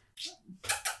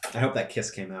 I hope that kiss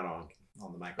came out on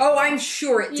the microphone. Oh, I'm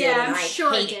sure it did. Yeah, and I'm I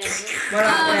sure it hate did. What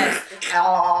about Um, this?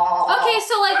 Oh. Okay,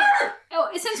 so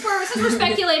like, since we're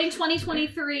speculating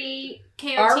 2023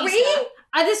 KOT Are we? stuff,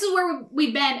 this is where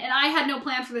we've been, and I had no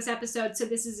plan for this episode, so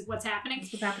this is what's happening.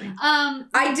 What's happening?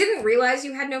 I didn't realize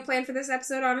you had no plan for this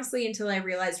episode, honestly, until I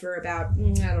realized we're about,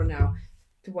 I don't know,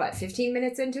 15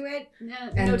 minutes into it?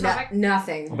 And no topic.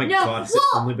 nothing. Oh my No, god, has well,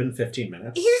 it only been 15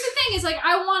 minutes? Here's the thing: is like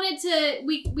I wanted to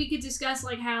we could discuss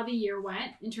like how the year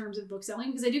went in terms of book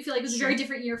selling because I do feel like it was a very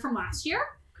different year from last year.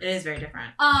 It is very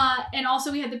different. And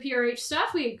also we had the PRH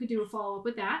stuff. We could do a follow up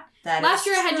with that. That Last is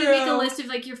year I had you true. make a list of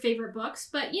like your favorite books,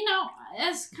 but you know,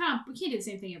 as kind of we can't do the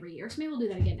same thing every year, so maybe we'll do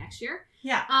that again next year.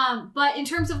 Yeah. But in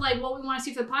terms of like what we want to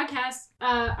see for the podcast,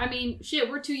 I mean, shit,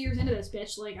 we're 2 years into this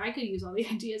bitch. Like I could use all the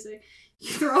ideas that you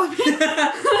throw at me.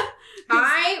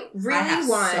 I really I have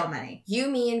want so many. you,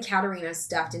 me, and Katarina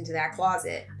stuffed into that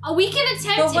closet. We can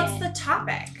attempt But what's it. the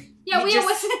topic? Yeah, You we just-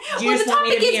 have. do you Well, just the want me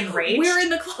topic to be is enraged? we're in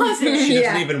the closet. She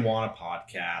Yeah. doesn't even want a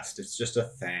podcast. It's just a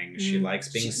thing. She Mm. likes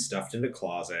being stuffed into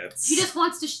closets. She just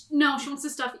wants to. She wants to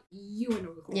stuff you into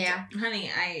a closet. Yeah.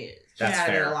 Honey, I That's got out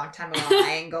of it fair. a long time ago.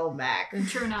 I ain't going back.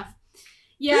 True enough.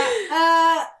 Yeah.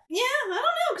 I don't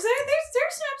know because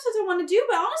there's some episodes I want to do,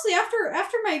 but honestly,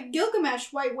 after my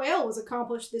Gilgamesh White Whale was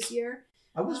accomplished this year,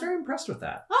 I was very impressed with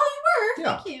that. Oh, you were?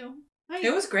 Yeah. Thank you.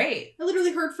 It was great. I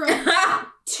literally heard from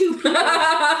 2 people.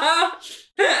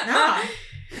 Yeah.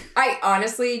 I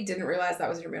honestly didn't realize that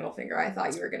was your middle finger. I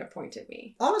thought you were going to point at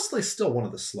me. Honestly, still one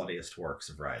of the sluttiest works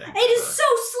of writing. It is so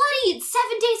slutty. It's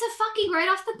 7 days of fucking right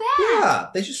off the bat. Yeah,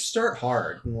 they just start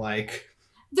hard and like.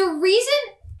 The reason,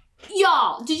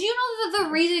 y'all, did you know that the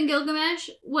reason Gilgamesh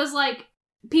was like,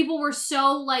 people were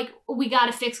so like, we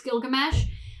gotta fix Gilgamesh,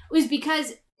 was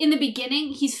because in the beginning,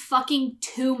 he's fucking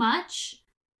too much.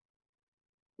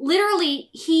 Literally,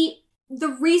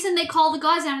 the reason they call the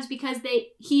gods down is because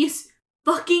he's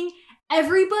fucking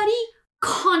everybody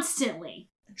constantly.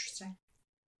 Interesting.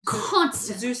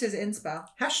 Constantly. Zeus's inspo.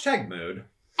 Hashtag mood.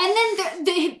 And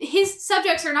then his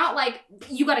subjects are not like,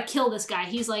 you gotta kill this guy.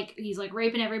 He's like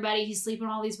raping everybody. He's sleeping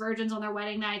with all these virgins on their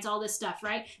wedding nights, all this stuff,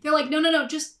 right? They're like, no,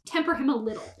 just temper him a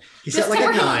little. He's Just at like a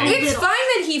temper him 9. little. It's fine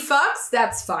that he fucks.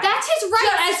 That's fine. That's his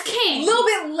right as A king. little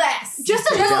bit less. Just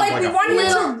a He's little. down like like we a want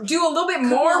four. him to do a little bit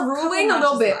more Couple ruling, a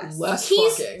little bit notches less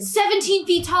He's fucking. 17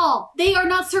 feet tall. They are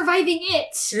not surviving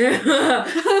it.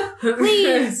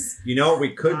 Please. You know what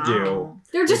we could do? Wow.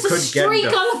 They're just We a could get streak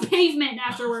into- on the pavement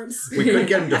afterwards. We could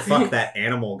get him to fuck that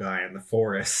animal guy in the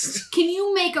forest. Can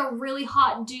you make a really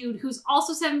hot dude who's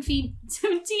also 17 feet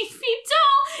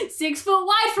tall, 6 foot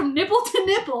wide from nipple to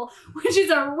nipple, which is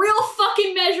a real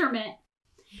fucking measurement?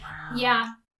 Wow. Yeah.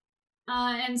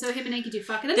 And so him and Enkidu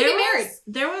fuck, and then they get married.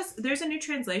 There's a new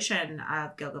translation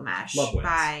of Gilgamesh Love wins.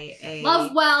 by a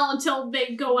Love well until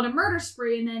they go on a murder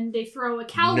spree, and then they throw a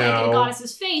cow leg at a No.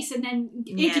 goddess's face, and then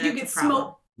Yeah, Enkidu that's gets a problem.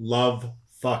 smoked. Love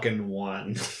fucking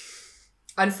won.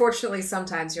 Unfortunately,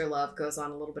 sometimes your love goes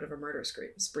on a little bit of a murder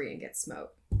spree and gets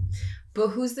smoked. But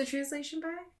who's the translation by?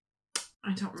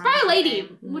 I don't remember. It's by a her lady,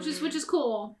 name. which is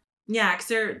cool. Yeah,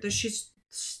 because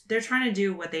they're trying to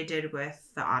do what they did with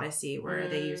the Odyssey, where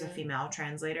they use a female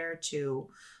translator to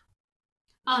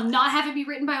Not have it be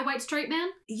written by a white straight man.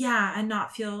 and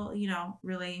not feel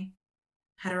really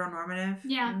heteronormative,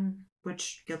 Yeah.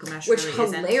 which Gilgamesh Which really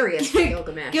isn't. hilarious for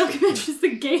Gilgamesh. Gilgamesh is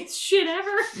the gayest shit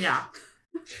ever. Yeah.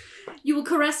 You will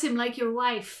caress him like your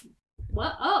wife.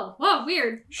 What? Oh, whoa,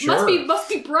 weird. Sure. Must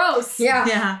be bros. Yeah.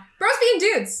 Yeah. Bros being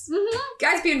dudes. Mhm.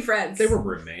 Guys being friends. They were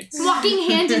roommates. Walking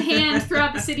hand in hand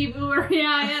throughout the city of Ur.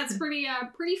 Yeah, it's pretty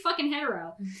fucking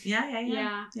hetero.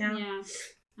 Yeah. Yeah.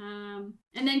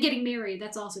 And then getting married,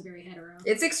 that's also very hetero.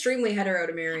 It's extremely hetero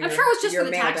to marry I'm sure it was just your for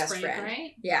the male tax best break, friend.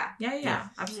 right? Yeah. Yeah.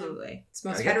 Absolutely. It's the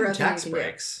most Gotta get hetero them thing tax you can do.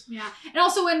 breaks. Yeah. And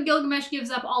also when Gilgamesh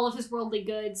gives up all of his worldly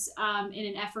goods in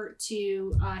an effort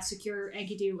to secure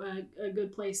Enkidu a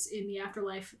good place in the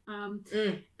afterlife, and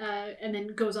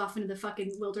then goes off into the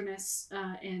fucking wilderness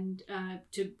and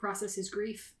to process his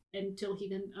grief until he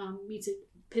then meets a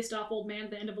pissed off old man at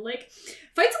the end of a lake,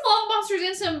 fights some long monsters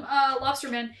and some lobster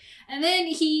men, and then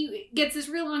he gets this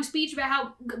real long speech about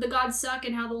how the gods suck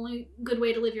and how the only good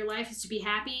way to live your life is to be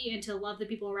happy and to love the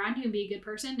people around you and be a good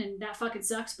person, and that fucking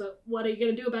sucks, but what are you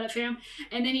gonna do about it, fam?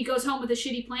 And then he goes home with a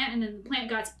shitty plant, and then the plant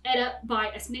got ate up by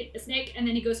a snake, and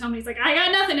then he goes home and he's like, I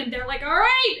got nothing, and they're like, all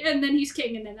right, and then he's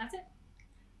king, and then that's it.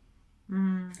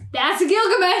 That's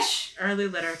Gilgamesh. Early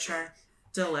literature.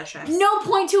 Delicious. No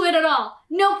point to it at all.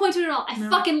 I No.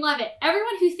 fucking love it.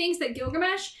 Everyone who thinks that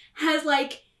Gilgamesh has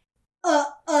like a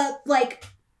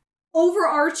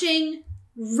overarching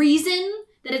reason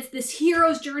that it's this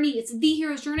hero's journey, it's the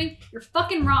hero's journey, you're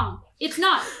fucking wrong. It's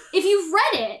not. If you've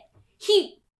read it,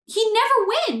 he never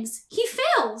wins. He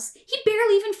fails. He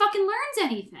barely even fucking learns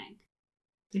anything.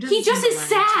 He just is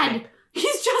sad.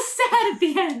 He's just sad at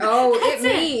the end. Oh, That's it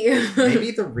me.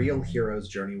 Maybe the real hero's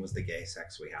journey was the gay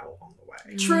sex we had along the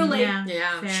way. Truly. Yeah.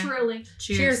 Yeah. Fair. Truly.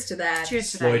 Cheers to that.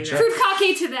 Cheers to Floyd that. check. Fruit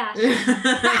cockade to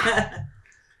that.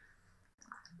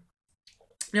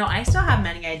 No, I still have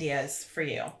many ideas for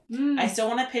you. Mm. I still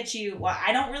want to pitch you. Well,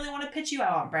 I don't really want to pitch you.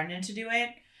 I want Brendan to do it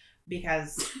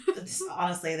because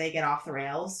honestly, they get off the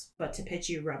rails. But to pitch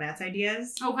you romance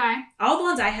ideas, Okay. all the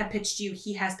ones I have pitched you,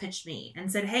 he has pitched me and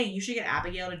said, "Hey, you should get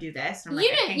Abigail to do this." And I'm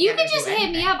like, I can't You get her can to just do hit me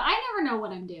anything. up. I never know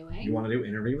what I'm doing. You want to do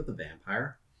Interview with the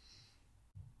Vampire?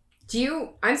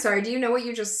 I'm sorry, do you know what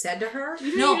you just said to her?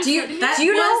 No, Do you that do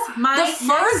you know was my the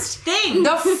first thing?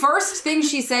 The first thing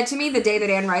she said to me the day that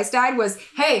Anne Rice died was,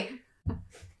 "Hey,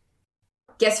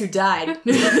 guess who died?"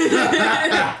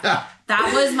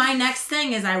 That was my next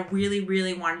thing. Is I really,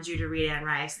 really wanted you to read Anne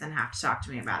Rice, then have to talk to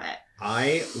me about it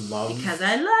I love. because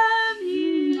I love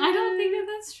you. I don't think that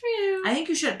that's true. I think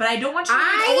you should, but I don't want you to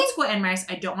read old school Anne Rice.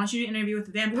 I don't want you to interview with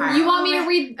the vampire. You want me to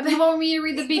read? You want me to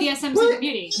read the BDSM Secret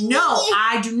Beauty? No,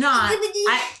 I do not.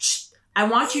 I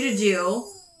want you to do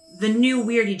the new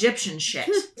weird Egyptian shit.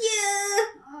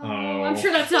 Oh, I'm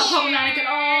sure that's not problematic at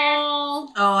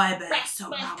all. Oh, I bet it's so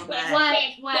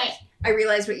problematic. What? I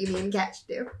realize what you mean Cat should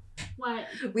do. What?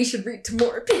 We should read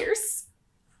Tamora Pierce.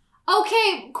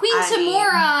 Okay, Queen I mean-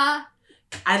 Tamora.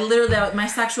 I literally, my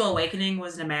sexual awakening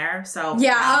was Namer, so.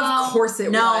 Yeah, of course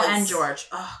it No, was. and George.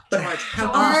 Oh, But George.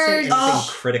 how can you say anything Oh.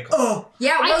 critical? Oh,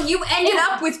 Yeah, well, you ended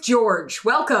up with George.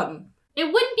 Welcome. It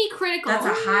wouldn't be critical. that's a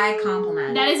high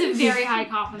compliment. That is a very high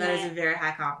compliment. That is a very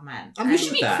high compliment. I'm You used should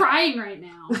to be that. crying right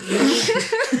now.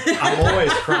 I'm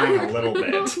always crying a little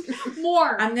bit.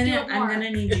 More. I'm Do it more.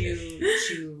 gonna need you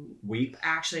to Weep.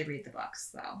 actually read the books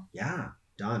though. Yeah.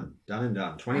 Done and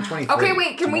done. 2023. Okay,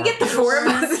 wait, can we get the four of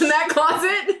us in that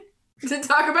closet to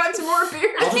talk about Tamora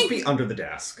Pierce? I'll just be under the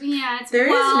desk. Yeah, it's There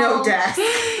is well, no desk. No,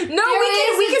 There we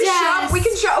is a can desk.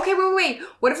 shove. Okay, wait.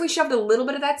 What if we shoved a little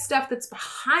bit of that stuff that's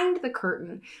behind the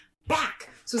curtain back,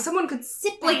 so someone could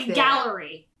sit back like there?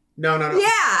 gallery. No.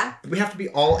 Yeah. We have to be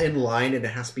all in line, and it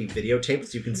has to be videotaped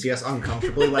so you can see us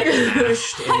uncomfortably, like,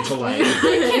 mashed into, like...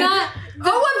 I cannot.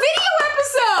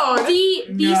 Oh, a video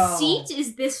episode. The No. seat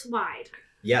is this wide.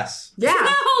 Yes. Yeah.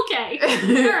 Okay.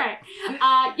 All right.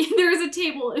 There is a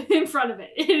table in front of it.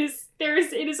 It is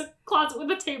a closet with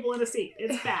a table and a seat.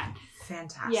 It's bad.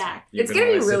 Fantastic. Yeah. It's gonna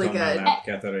be really good.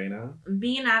 Katarina.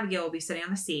 Me and Abigail will be sitting on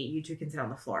the seat. You two can sit on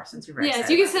the floor since you're very Yes,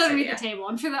 excited you can about sit this underneath idea. the table.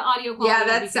 I'm sure the audio quality. Yeah,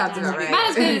 that will be sounds about fantastic. right. Not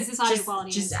as good as this audio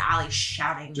quality Just is. Allie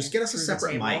shouting. Just get us a through the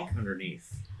separate table. mic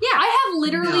underneath. Yeah, I have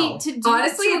literally No. to do.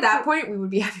 Honestly, to at that record- point, we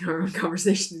would be having our own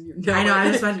conversation. You know I know. I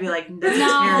it. was about to be like, that's No.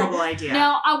 a terrible idea.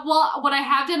 No, what I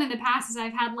have done in the past is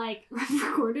I've had like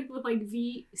recorded with like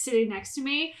V sitting next to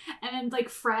me, and then like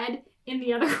Fred in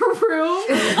the other room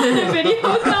on a video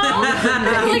call.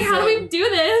 I'm like, how do we do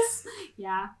this?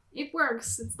 Yeah, it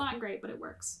works. It's not great, but it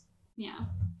works. Yeah.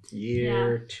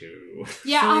 Year 2.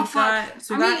 Yeah. So oh we've fuck. got-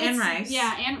 so we got Anne it's- Rice.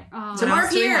 Yeah, and Tamora I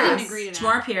Pierce. didn't agree to that.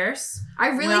 Tamora Pierce. I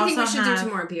really We think we also should have- do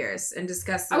Tamora Pierce and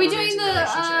discuss the Are we romantic doing the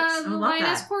relationships. I would love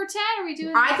Lioness that. Quartet? Are we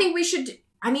doing? I think we should.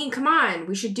 I mean, come on.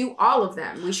 We should do all of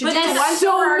them. We should But do that's the ones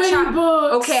so for our many child.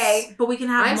 books. Okay, But we can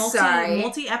have I'm sorry.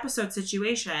 multi-episode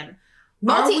situation.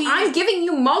 I'm giving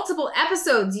you multiple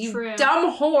episodes. You True.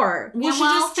 dumb whore. We Yeah, should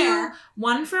well, just fair. do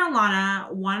one for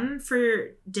Alana, one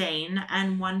for Dane,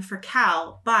 and one for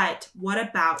Cal. But what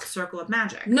about Circle of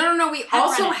Magic? No. We Have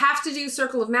also read it. have to do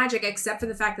Circle of Magic, except for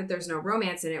the fact that there's no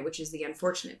romance in it, which is the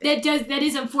unfortunate bit. That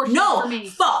is unfortunate No, for me.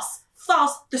 false.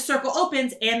 The circle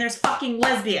opens and there's fucking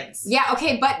lesbians. Yeah,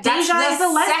 okay, but that's Deja is the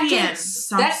a lesbian. second.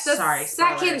 So That's the sorry,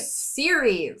 second spoilers.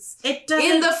 series. It doesn't.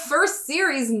 In the first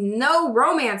series, no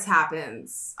romance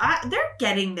happens. They're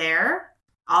getting there.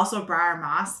 Also, Briar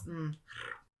Moss. Of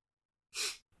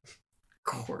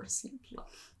course, you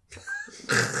love.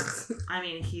 I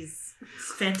mean, he's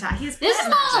fantastic. He's This is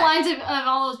plant along the magic. lines of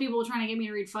all those people trying to get me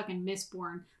to read fucking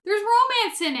Mistborn. There's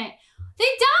romance in it. They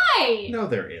die. No,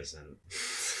 there isn't.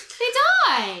 They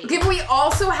die. Okay, but we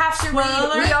also have to read.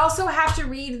 Spoiler? We also have to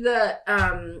read the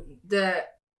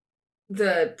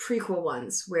prequel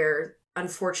ones where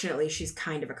unfortunately she's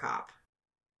kind of a cop.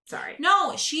 Sorry.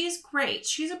 No, she's great.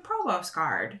 She's a provost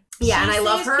guard. Yeah, She and I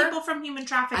love saves her. people from human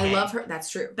trafficking. I love her. That's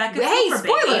true. Becca hey, Cooper,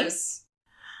 baby. spoilers.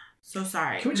 So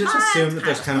sorry. Can we just Ah, assume it's that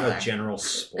there's kind of a spoiler. general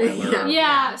spoiler? Yeah.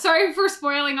 Yeah, sorry for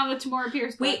spoiling on the Tamora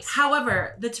Pierce Wait, books.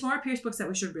 however, the Tamora Pierce books that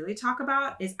we should really talk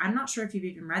about is I'm not sure if you've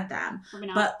even read them, Probably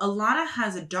not. but Alana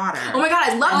has a daughter. Oh my god,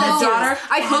 I love that Oh. series. Daughter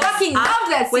I hooks fucking up love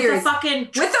that with series. a fucking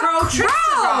With crow a trickster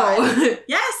god. crow.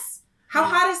 Yes. How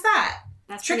hot is that?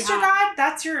 That's pretty Trickster hot.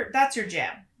 god? That's your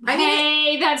jam. I mean-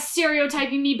 hey, that's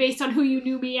stereotyping me based on who you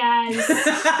knew me as.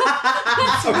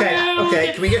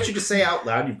 Okay. Can we get you to say out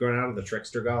loud you've grown out of the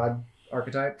trickster god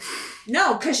archetype?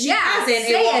 No, because she Yeah, hasn't. It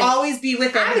say will it. always be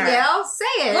within her. Abigail, say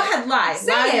it. Go ahead, lie.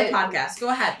 Say lie on it. your podcast. Go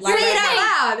ahead. Say Lie it right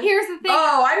out loud. Here's the thing.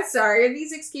 Oh, I'm sorry. Are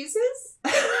these excuses?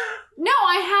 No,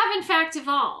 I have in fact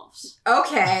evolved.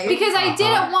 Okay. Because I did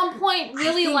Uh-huh. at one point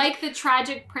really think- like the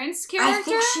tragic prince I character.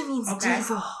 think she means Okay.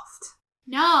 devolved.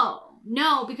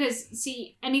 No, because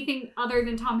see, anything other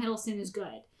than Tom Hiddleston is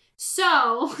good.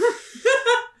 So,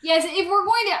 yes, if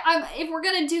we're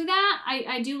gonna do that,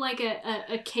 I do like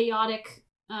a chaotic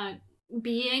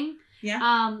being.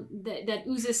 Yeah. That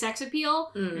oozes sex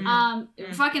appeal. Mm.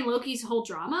 Fucking Loki's whole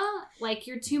drama, like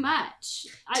you're too much.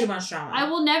 Too much drama. I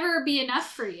will never be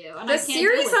enough for you. And I The can't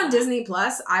series deal with on that. Disney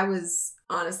Plus, I was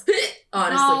honestly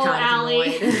Oh, kind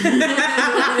Allie. of annoyed.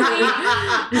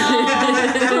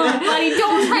 Oh, buddy,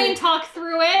 don't try and talk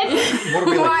through it. What are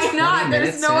we, like, Why 20 not? There's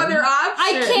minutes no in? other option.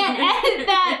 I can't edit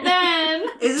that then.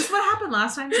 Is this what happened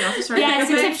last time? She also started Yes,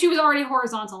 to except she was already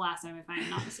horizontal last time, if I'm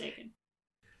not mistaken.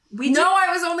 No,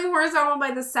 I was only horizontal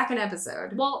by the second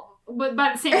episode. Well, but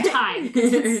by the same time,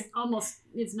 'cause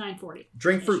it's 9:40.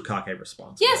 Drink fruit kake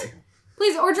responsibly. Yes.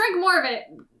 Please, or drink more of it.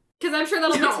 Because I'm sure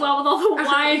that'll mix No. well with all the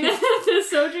wine and the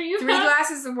soju you've 3 had.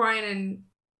 glasses of wine and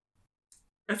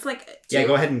It's like Yeah,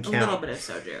 go ahead and a count. little bit of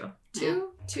soju.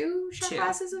 two shot 2.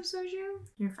 glasses of soju.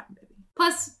 You're fine, baby.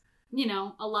 Plus,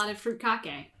 a lot of fruit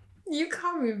kake. You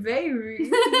call me baby.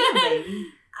 Yeah, baby.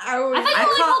 I I was, thought you I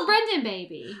only call- called Brendan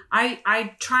baby.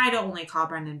 I try to only call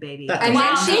Brendan baby. That And doesn't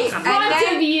then count. she- In and front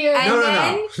then- of you. and No,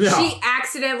 then no. she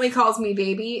accidentally calls me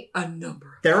baby a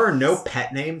number. There are no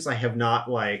pet names I have not,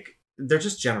 they're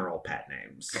just general pet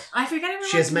names. I forget everyone's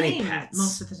She has many name pets.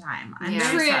 most of the time. I'm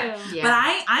Yeah. very sorry. True. Yeah. But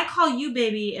I call you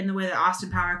baby in the way that Austin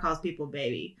Power calls people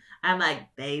baby. I'm like,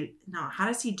 babe. No, how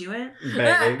does he do it? Baby.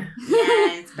 Yeah,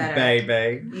 it's better.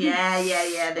 Baby. Yeah.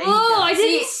 There you Oh, go. I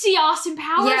didn't see Austin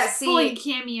Powers Yeah, see- fully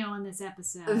cameo in this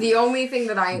episode. The only thing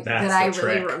that I That's the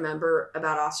really trick. remember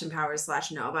about Austin Powers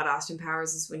 / know about Austin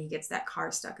Powers is when he gets that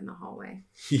car stuck in the hallway.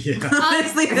 Yeah.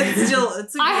 Honestly, that's still.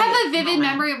 It's I have a vivid moment.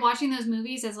 memory of watching those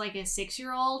movies as like a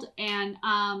 6-year-old, and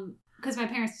because my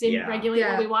parents didn't Yeah. regulate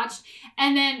Yeah. what we watched.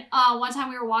 And then one time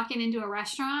we were walking into a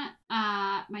restaurant.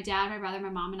 My dad, my brother, my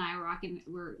mom, and I were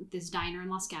at this diner in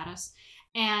Los Gatos,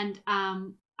 and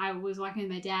I was walking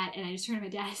with my dad, and I just turned to my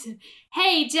dad and said,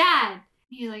 "Hey, Dad." And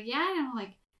he's like, "Yeah," and I'm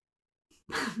like,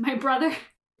 "My brother,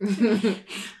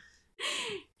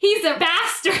 he's a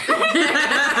bastard."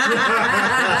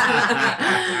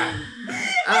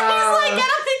 And he's like, "I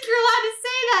don't think you're allowed to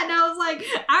say that." And I was like,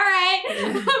 "All right,"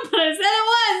 but I said it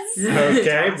once.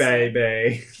 Okay,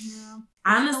 baby.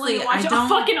 Honestly, I Watch don't.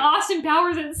 fucking Austin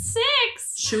Powers at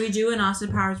 6. Should we do an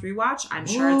Austin Powers rewatch? I'm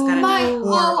sure it's gonna My, be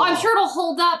horrible. I'm sure it'll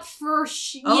hold up for Oh,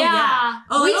 yeah.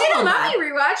 Oh, we it'll did a hold mummy up.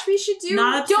 rewatch. We should do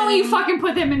Not Don't you upsetting- fucking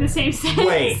put them in the same sentence.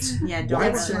 Wait. Yeah, don't. Why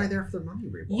do wasn't I it. there for the mummy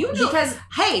rewatch? You know, because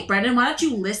hey, Brendan, why don't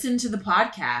you listen to the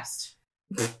podcast?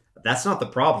 That's not the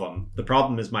problem. The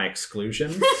problem is my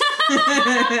exclusion.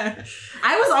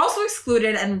 I was also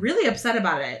excluded and really upset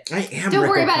about it. I am. Don't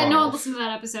worry Rick about it. No one O'Connell. listened to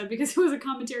that episode because it was a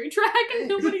commentary track and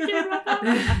nobody cared about that.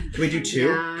 Can we do 2?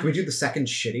 Yeah. Can we do the second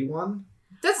shitty one?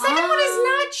 the second one is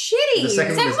not shitty. The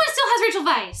second Second one still has Rachel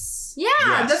Weisz. Yeah,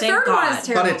 Yes. the Thank third one God. is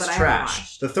terrible, But it's I trash.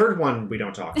 haven't The third one we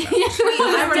don't talk about. I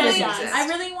really really, exist. I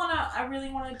really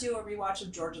wanna do a rewatch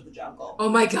of George of the Jungle. Oh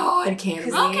my god, can we?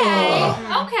 Okay.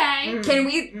 Oh. Okay. Can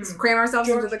we cram ourselves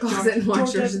into the closet and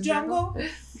watch George of the Jungle?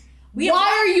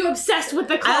 Why are you obsessed with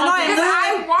the I don't know, closet? Because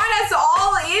I want us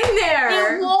all in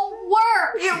there. It won't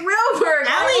work. It will work.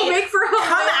 Ellie, It will make for come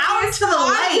out to the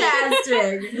light.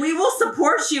 podcasting. We will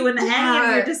support you in any of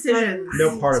your Yeah. decisions.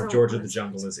 No part of So George of the much.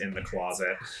 Jungle is in the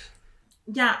closet.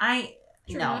 Yeah,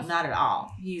 True no, enough. not at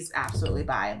all. He's absolutely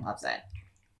bi and loves it.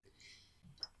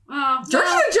 Oh, George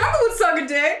of the Jungle would suck a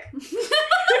dick.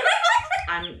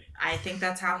 I think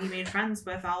that's how he made friends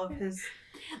with all of his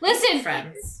Listen,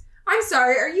 friends. I'm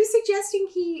sorry. Are you suggesting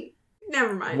he?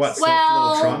 Never mind. What's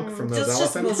Well, the little trunk from those Just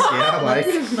elephants? move on. Yeah, like.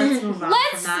 Let's move on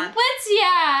let's from that.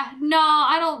 no,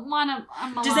 I don't want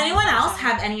to. Does anyone else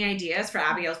have any ideas for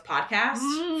Abigail's podcast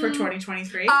for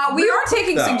 2023? We are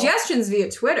taking though. suggestions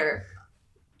via Twitter.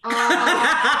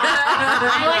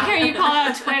 I like how you call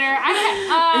out Twitter.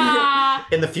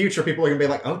 In the future, people are gonna be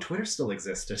like, "Oh, Twitter still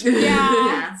existed." Yeah,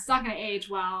 Yeah. it's not gonna age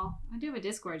well. I do have a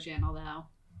Discord channel though.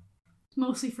 It's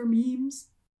mostly for memes.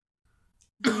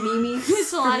 Memes.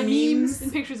 Just a lot of memes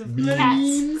and pictures of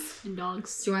cats and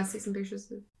dogs. Do you want to see some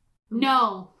pictures of?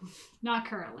 No, not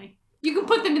currently. You can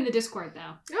put them in the Discord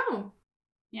though. Oh,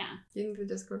 Yeah, do you think the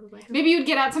Discord would like them? maybe you'd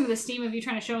get out some of the steam of you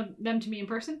trying to show them to me in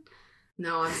person.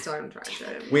 No, I'm still gonna try to show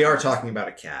it. We are talking about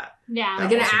a cat. Yeah,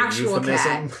 Like an Also a actual cat.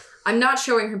 euphemism. I'm not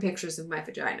showing her pictures of my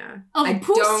vagina. of I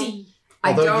pussy.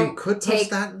 Although don't you could post take.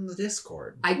 that in the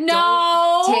Discord. I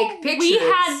No, don't take We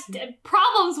pictures. had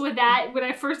problems with that when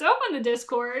I first opened the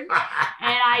Discord, and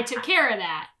I took care of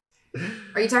that.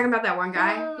 Are you talking about that one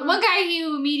guy? The one guy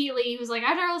who immediately was like,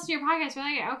 "I've never listened to your podcast." But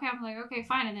like, okay, I'm like, okay,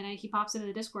 fine. And then he pops into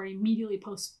the Discord, and immediately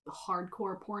posts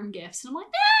hardcore porn gifs, and I'm like,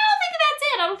 no, I don't think that's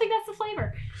it. I don't think that's the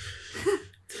flavor.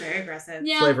 It's very aggressive.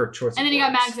 Yeah. Flavor choice. And then of he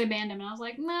got words. mad because I banned him, and I was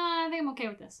like, nah, I think I'm okay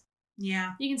with this.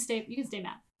 Yeah. You can stay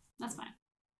mad. That's fine.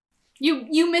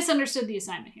 You misunderstood the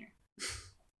assignment here.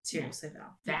 Seriously though.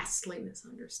 Vastly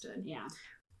misunderstood. Yeah.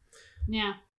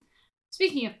 Yeah.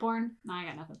 Speaking of porn, no, I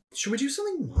got nothing. Should we do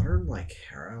something modern like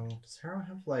Harrow? Does Harrow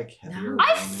have like heavier?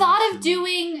 I've romance thought of and-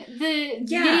 doing the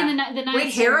Yeah. getting the ninth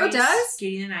Wait, Harrow series. does?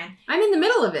 Katie and I. I'm in the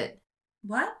middle of it.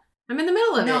 What? I'm in the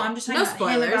middle of it. No, I'm just talking no about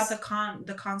spoilers. him about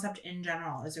the concept in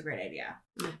general is a great idea.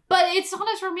 But it's not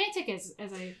as romantic as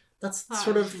I That's thought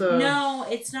sort it of was the. No,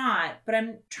 it's not. But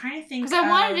I'm trying to think. because I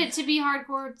wanted of- it to be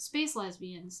hardcore space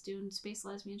lesbians doing space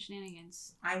lesbian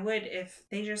shenanigans. I would if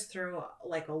they just threw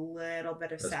like a little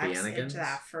bit of sex Lesbianigans? into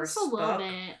that first Just a little book.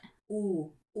 bit.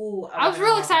 Ooh, Ooh, I was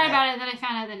real excited about it, and then I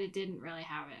found out that it didn't really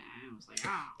have it. And I was like,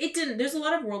 oh. It didn't. There's a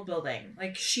lot of world building.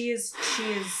 Like she is.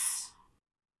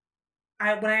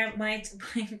 When I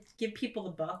give people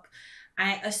the book,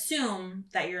 I assume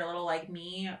that you're a little like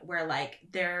me, where like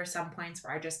there are some points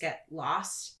where I just get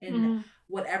lost in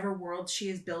whatever world she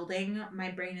is building.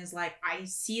 My brain is like, I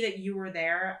see that you were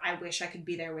there. I wish I could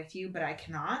be there with you, but I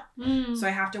cannot. So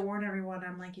I have to warn everyone.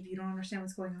 I'm like, if you don't understand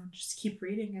what's going on, just keep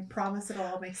reading. I promise it'll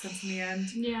all make sense in the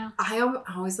end. Yeah. I'm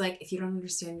always like, if you don't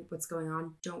understand what's going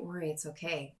on, don't worry, it's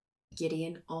okay.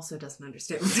 Gideon also doesn't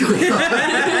understand what's going on.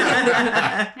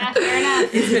 Yeah, fair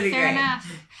enough. It's pretty Fair great. enough.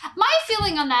 My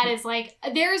feeling on that is like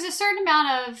there's a certain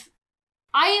amount of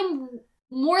I am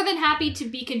more than happy to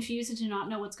be confused and to not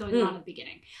know what's going on at the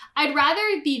beginning. I'd rather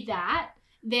be that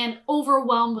than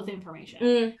overwhelmed with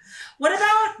information. What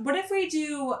if we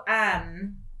do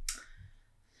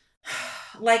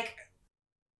like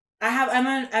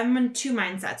I'm in two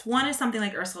mindsets. One is something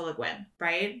like Ursula Le Guin,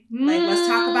 right? Like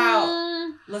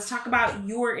let's talk about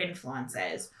your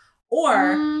influences.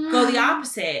 Or go the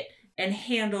opposite and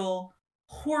handle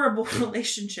horrible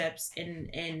relationships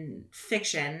in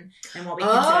fiction and what we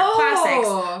consider classics.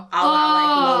 A la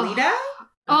like Lolita.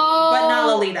 But not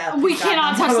Lolita. We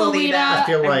cannot touch Lolita. I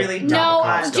feel like really No,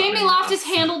 Nabokov's Jamie done Loftus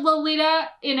enough. handled Lolita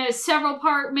in a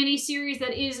several-part miniseries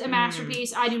that is a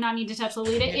masterpiece. I do not need to touch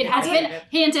Lolita. It has been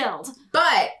handheld.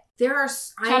 But there are,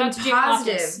 I'm out to Jamie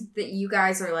positive Loftus. that you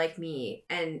guys are like me,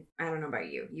 and I don't know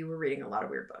about you. You were reading a lot of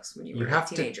weird books when you were a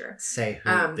teenager. Say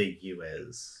who the you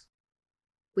is.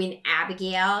 When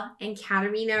Abigail and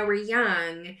Katerina were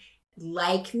young,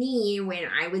 like me, when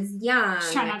I was young,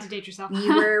 Just try not to date yourself. we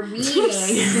were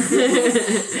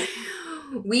reading.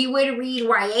 We would read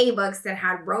YA books that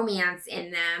had romance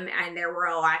in them, and there were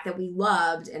a lot that we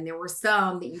loved, and there were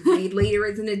some that you read later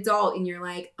as an adult, and you're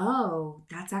like, oh,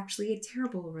 that's actually a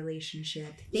terrible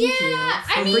relationship. Thank you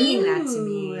for bringing that to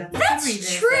me.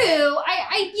 That's true.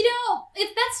 I you know,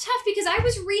 that's tough because I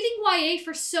was reading YA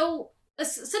for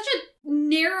such a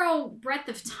narrow breadth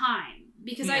of time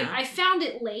because I found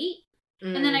it late.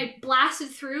 And then I blasted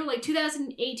through like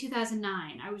 2008,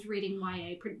 2009. I was reading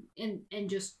YA and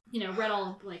just, you know, read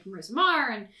all of like Marissa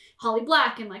Marr and Holly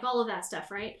Black and like all of that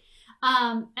stuff, right?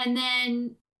 And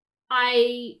then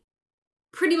I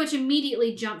pretty much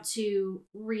immediately jumped to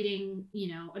reading,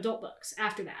 you know, adult books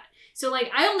after that. So like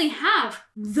I only have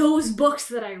those books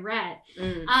that I read,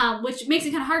 which makes it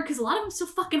kind of hard because a lot of them still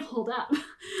fucking hold up.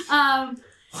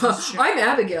 I'm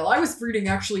Abigail. I was reading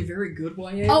actually very good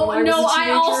YA. Oh no,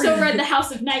 I also read the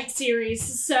House of Night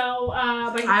series. So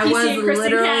by I PC was and Kristen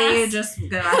literally Cass. just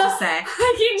about to say,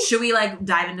 should we like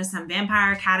dive into some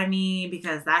Vampire Academy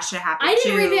because that shit happened I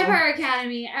didn't too. read Vampire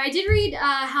Academy. I did read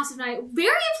House of Night. Very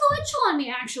influential on me,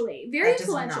 actually. Very That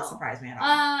influential. does not surprise me at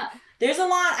all. There's a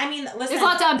lot. I mean, listen. There's a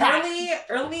lot to unpack.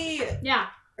 Early. Yeah.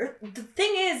 The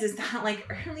thing is that like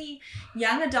early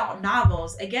young adult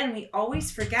novels, again, we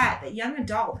always forget that young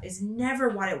adult is never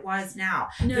what it was now.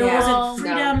 No. There wasn't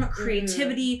freedom, No.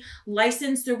 creativity,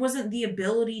 license. There wasn't the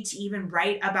ability to even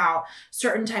write about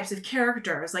certain types of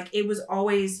characters. Like it was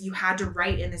always, you had to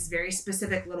write in this very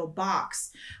specific little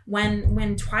box.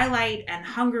 When Twilight and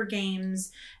Hunger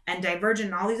Games and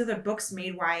Divergent and all these other books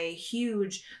made YA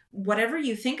huge, whatever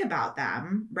you think about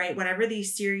them, right? Whatever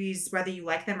these series, whether you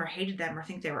like them or hated them or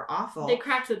think they were awful, They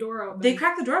cracked the door open. they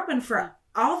cracked the door open for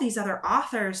all these other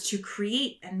authors to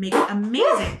create and make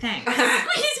amazing things.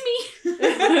 Squeeze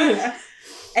me.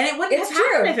 And it wouldn't It's have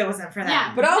happened true. if it wasn't for them.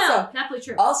 Yeah, But also- no, definitely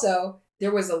true. Also,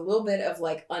 there was a little bit of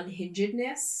like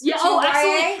unhingedness. Yeah. to Oh, YA.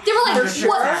 absolutely. They were like, For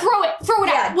what? sure. Throw it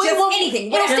Yeah, out. just anything.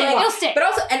 It'll whatever stick. you want. It'll stick. But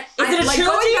also, and Is it a like,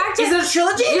 trilogy? going back to- Is it a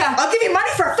trilogy? Yeah. I'll give you money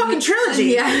for a fucking trilogy.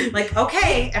 Yeah. Like,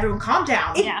 okay, everyone calm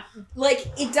down. Yeah. Like,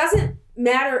 it doesn't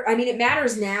matter. I mean, it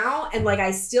matters now, and like,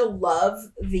 I still love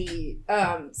the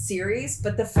series,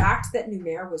 but the fact that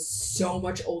Numair was so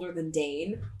much older than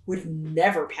Dane would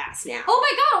never pass now. Oh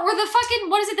my god, or the fucking,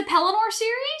 what is it, the Pelennor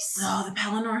series? Oh, the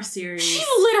Pelennor series. She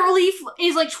literally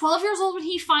is like 12 years old when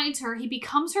he finds her. He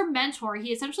becomes her mentor.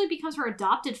 He essentially becomes her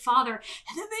adopted father.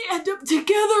 And then they end up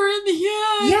together in the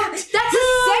end. Yeah, that's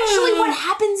essentially what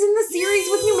happens in the series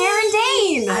with Numair and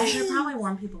Dane. I should probably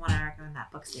warn people when I recommend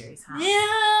that book series, huh? Yeah.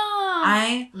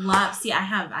 I love no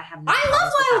I love problems with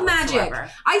Wild that Magic.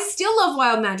 whatsoever. I still love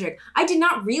Wild Magic. I did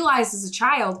not realize as a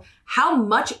child how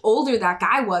much older that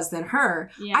guy was than her.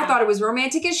 Yeah. I thought it was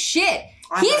romantic as shit.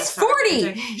 I thought it He's was fucking 40.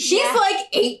 romantic. She's Yeah. like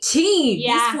 18.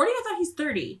 Yeah. He's 40? I thought he's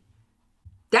 30.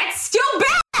 That's still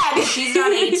bad. She's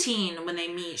not 18 when they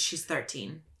meet. She's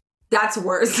 13. That's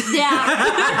worse. Yeah.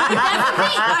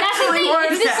 That's the thing.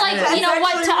 worse. It's just like, That's you know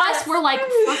what, actually to worse. us, we're like,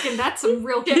 fucking, that's some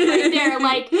real shit right there.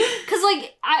 Like, because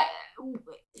like,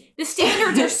 The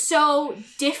standards are so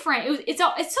different. It's so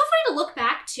funny to look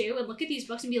back to and look at these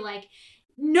books and be like,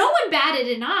 no one batted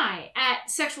an eye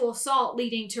at sexual assault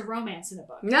leading to romance in a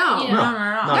book. No. You know?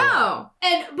 No.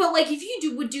 But like if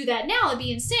you would do that now, it'd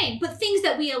be insane. But things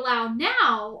that we allow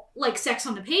now, like sex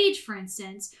on the page, for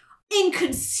instance,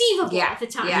 inconceivable at the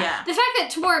time. Yeah. The fact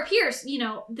that Tamora Pierce,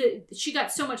 she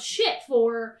got so much shit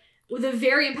for with a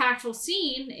very impactful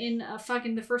scene in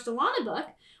the first Alana book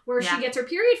where she gets her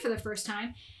period for the first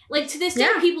time. Like, to this day,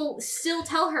 people still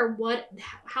tell her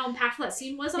how impactful that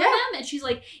scene was on them. And she's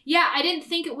like, yeah, I didn't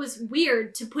think it was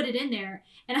weird to put it in there.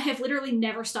 And I have literally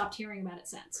never stopped hearing about it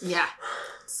since. Yeah.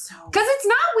 So. Because it's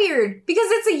not weird. Because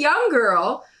it's a young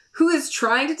girl who is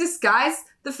trying to disguise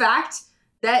the fact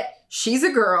that she's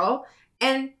a girl.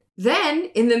 And then,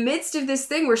 in the midst of this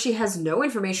thing where she has no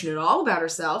information at all about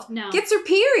herself, gets her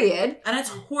period. And it's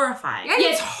horrifying. And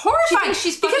it's horrifying. She thinks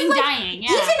she's fucking dying. Yeah.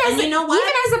 Even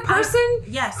as a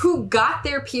person who got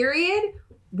their period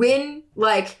when,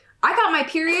 like, I got my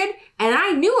period and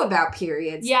I knew about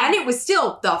periods. Yeah. And it was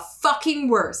still the fucking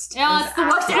worst. Yeah, it's the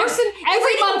worst.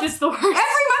 Every month is the worst. Every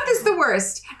month is the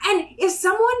worst. And if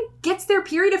someone gets their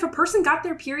period, if a person got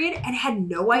their period and had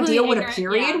no idea what a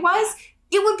period was,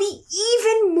 it would be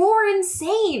even more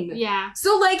insane. Yeah.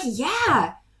 So, like,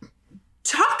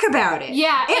 talk about it.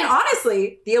 Yeah. And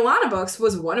honestly, the Alana books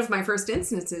was one of my first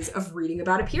instances of reading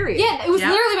about a period. Yeah, it was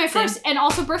literally my first. And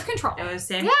also birth control. It was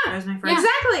same. Yeah. It was my first.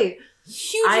 Exactly.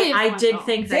 Hugely I did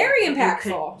think that very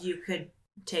impactful. You could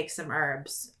take some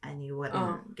herbs and you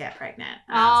wouldn't get pregnant.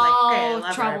 And I was like, okay, I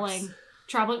love troubling. herbs.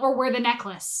 Troubling. Or wear the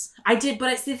necklace. I did,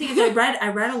 but it's the thing is I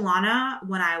read Alana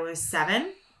when I was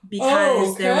 7.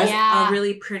 Because there was a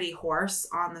really pretty horse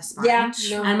on the spine. Yeah,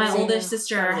 and my older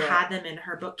sister had them in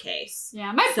her bookcase.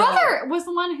 Yeah, my brother was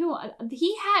the one who,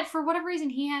 he had, for whatever reason,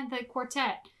 he had the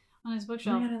quartet on his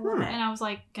bookshelf. Oh, I love it. And I was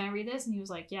like, can I read this? And he was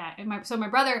like, yeah. And my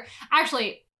brother,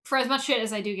 actually, for as much shit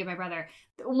as I do give my brother,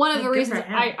 one of the reasons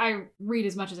I read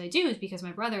as much as I do is because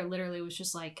my brother literally was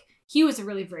just like, he was a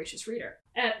really voracious reader.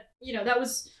 And, that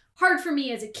was hard for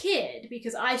me as a kid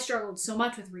because I struggled so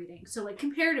much with reading. So, like,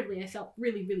 comparatively, I felt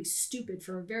really, really stupid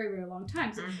for a very, very long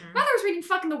time. So my brother was reading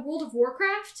fucking the World of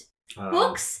Warcraft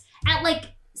books at, like,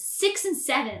 6 and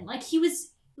 7. Like, he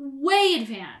was way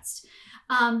advanced.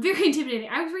 Very intimidating.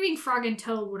 I was reading Frog and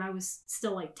Toad when I was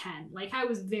still, like, 10. Like, I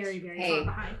was very, very far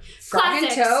behind. Frog and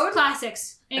Toad?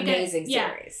 Classics. Amazing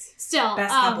series. Still.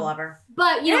 Best couple ever.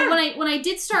 But, you know, when I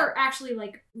did start actually,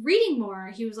 like, reading more,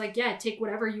 he was like, yeah, take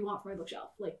whatever you want from my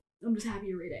bookshelf. Like, I'm just happy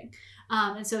you're reading.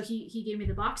 And so he gave me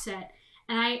the box set.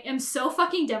 And I am so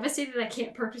fucking devastated I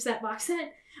can't purchase that box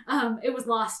set. It was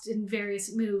lost in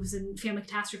various moves and family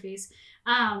catastrophes.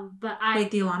 But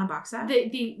Wait, the Alana box set?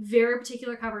 The very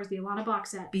particular covers, the Alana box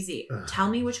set. BZ,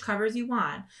 tell me which covers you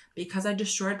want. Because I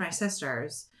destroyed my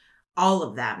sister's, all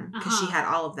of them, because she had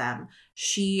all of them.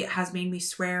 She has made me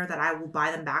swear that I will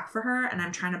buy them back for her. And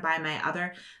I'm trying to buy my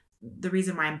other... The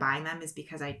reason why I'm buying them is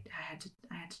because I had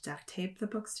to duct tape the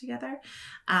books together.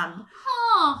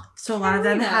 So a lot of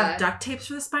them have duct tapes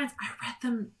for the spines. I read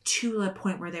them to the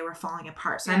point where they were falling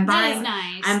apart. So I'm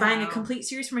buying a complete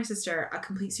series for my sister, a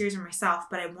complete series for myself,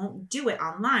 but I won't do it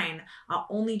online. I'll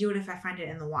only do it if I find it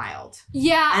in the wild.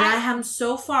 Yeah. And I am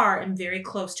so far and very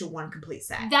close to one complete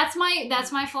set. That's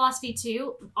my philosophy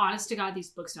too. Honest to God, these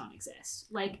books don't exist.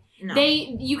 Like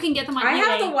you can get them on eBay. I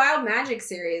have the Wild Magic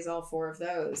series, all 4 of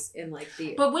those in like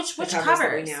the. But which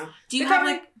covers? Do you have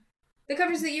like the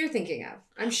covers that you're thinking of?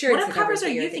 I'm sure. What covers are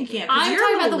you thinking of? I'm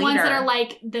talking about the ones that are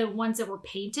like the ones that were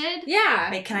painted.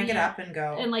 Yeah. Wait, can I get up and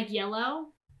go? And like yellow.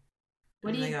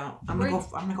 What do you go? I'm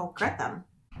gonna go get them.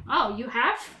 Oh, you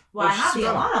have? Well, I have the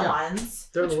Alana ones.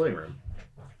 They're in the living room.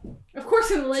 Of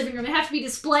course, in the living room. They have to be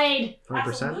displayed. 100%.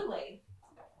 Absolutely.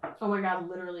 Oh my God!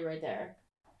 Literally right there.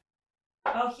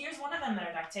 Oh, here's one of them that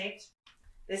are duct taped.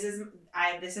 This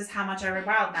is how much I read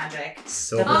Wild Magic.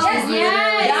 So yes, that's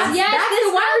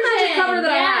the Wild Magic cover that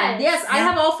I had. Yes, Yeah. I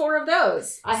have all 4 of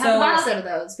those. I have So- a box set of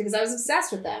those because I was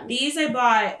obsessed with them. These I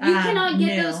bought. You cannot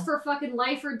get new. those for fucking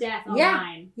life or death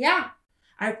online. Yeah.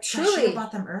 I should Truly. have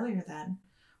bought them earlier then.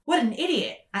 What an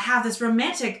idiot. I have this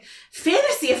romantic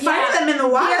fantasy of finding them in the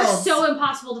wild. They are so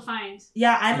impossible to find.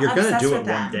 Yeah, I'm You're obsessed gonna do with it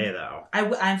them. one day though.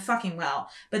 I fucking will.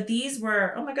 But these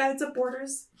were, oh my God, it's a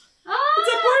Borders. Oh!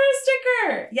 It's a Border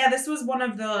sticker. Yeah, this was one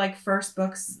of the like first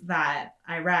books that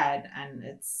I read, and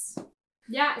it's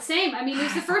Yeah, same. I mean, it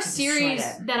was the I first fucking destroyed series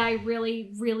it. that I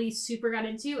really, really super got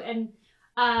into, and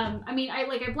I mean, I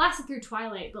blasted through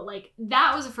Twilight, but like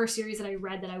that was the first series that I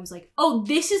read that I was like, oh,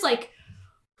 this is like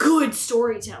good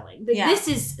storytelling. Like, this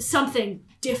is something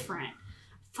different.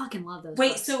 Fucking love those.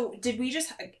 Wait, books. so did we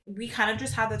kind of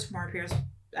just had the Tamora Pierce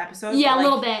episodes. Yeah, but, a like,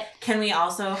 little bit. Can we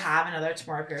also have another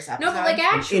Tamora Pierce episode? No, but like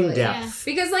actually. In depth.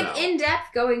 Because like So. in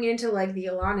depth going into like the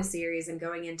Alana series and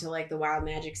going into like the Wild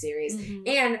Magic series. Mhm.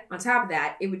 And on top of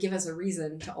that, it would give us a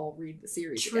reason to all read the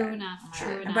series. True again. enough. Oh my True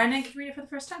God. enough. And Brendan can read it for the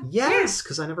first time. Yes,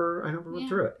 because I never went Yeah.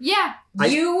 through it. Yeah.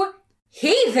 You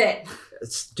heathen!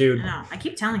 Dude, I know. I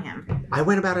keep telling him. I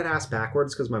went about it ass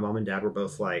backwards because my mom and dad were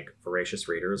both like voracious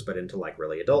readers, but into like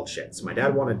really adult shit. So my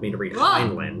dad wanted me to read Whoa.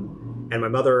 Heinlein, and my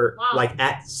mother, Wow. like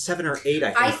at 7 or 8,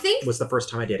 I think- was the first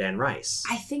time I did Anne Rice.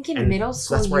 I think in And middle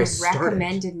so school that's where I you started.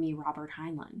 recommended me Robert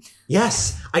Heinlein.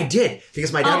 Yes, I did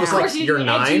because my dad Oh, was of like, course you "You're did,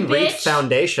 edgy 9, read bitch."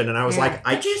 Foundation," and I was Yeah. like,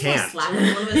 "I Don't you just wanna can't." slap him a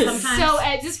little bit sometimes?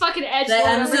 So just fucking edge That-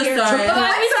 I'm over so here. sorry. Oh,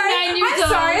 I was 9 years I'm old.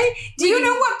 sorry. Do you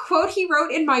know what quote he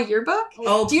wrote in my yearbook?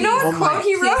 Oh, Do you know Oh what my- quote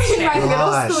he wrote in my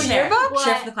Gosh. middle school Share. yearbook? What?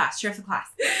 Share for the class. Share for the class.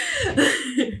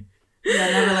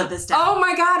 Yeah, never let this down. Oh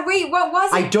my god, wait, what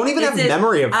was it? I don't even It have says,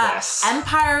 memory of this.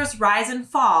 Empires rise and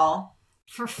fall.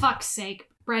 For fuck's sake,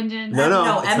 Brendan.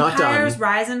 No, it's not done. Empires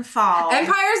rise and fall.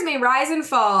 Empires may rise and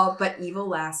fall, but evil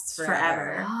lasts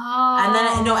forever. Oh. And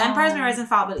then empires may rise and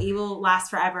fall, but evil lasts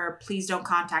forever. Please don't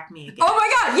contact me again. Oh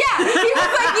my god, yeah! He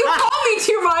was like, you call me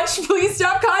too much, please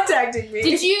stop contacting me.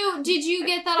 Did you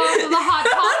get that off of a Hot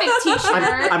Topic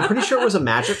t-shirt? I'm pretty sure it was a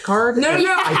magic card. No, and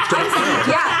no, I don't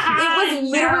know. Yeah, it was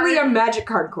literally a magic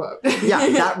card quote. Yeah,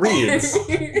 that reads.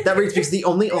 That reads because the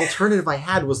only alternative I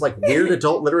had was like weird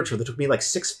adult literature that took me like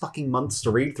 6 fucking months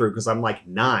to read through because I'm like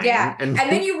 9. Yeah, and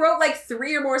then you wrote like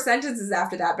 3 or more sentences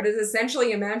after that, but it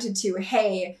essentially amounted to,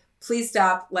 hey, please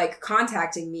stop like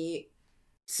contacting me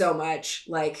so much.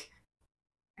 Like,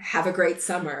 have a great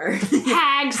summer.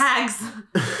 Hags. Hags,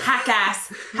 hack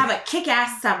ass, have a kick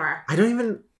ass summer. I don't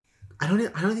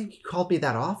think you called me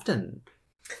that often.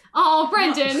 Oh,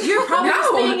 Brendan. You're probably No.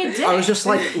 just being a dick. I was just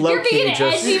like low You're being key an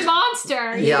just edgy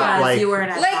monster. Yeah, Yes, like- you were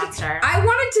an Like, monster. I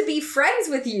wanted to be friends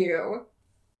with you.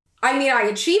 I mean, I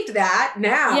achieved that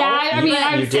now. Yeah, I mean, You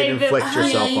I would say did that inflict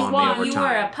yourself he on me won. over you time.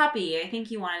 were a puppy. I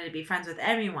think you wanted to be friends with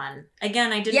everyone.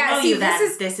 Again, I didn't Yeah, know see, you that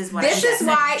this is what This I is did.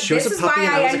 why. She was This a is puppy why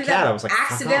and I I was a ended cat. up I was like,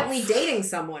 fuck accidentally off. dating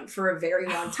someone for a very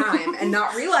long time and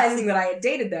not realizing that I had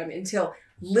dated them until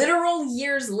literal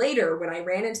years later when I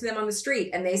ran into them on the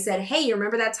street and they said, "Hey, you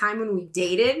remember that time when we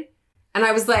dated?" And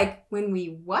I was like, "When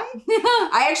we what?"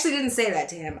 I actually didn't say that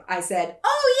to him. I said,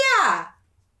 "Oh yeah."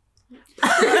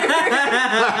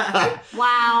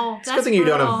 Wow. It's a good thing you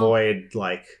don't avoid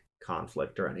like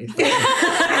conflict or anything.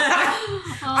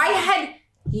 I had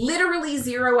literally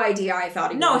zero idea. I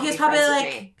thought he No, wanted he to was be probably friends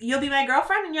with like, me. "You'll be my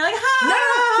girlfriend," and you're like, No,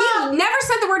 "Ha!" he never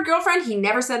said the word girlfriend. He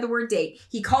never said the word date.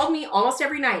 He called me almost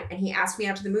every night and he asked me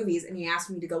out to the movies and he asked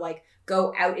me to go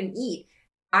out and eat.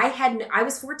 I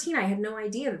was 14. I had no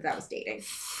idea that was dating.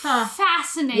 Huh.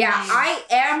 Fascinating. Yeah, I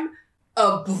am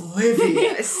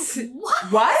oblivious.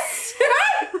 What? What?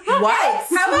 What?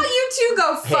 How about you two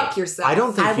go Hey, fuck yourself? I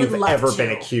don't think I would you've love ever to.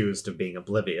 been accused of being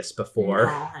oblivious before. No,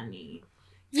 honey.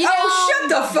 You know, shut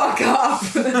the fuck up.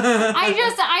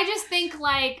 I just think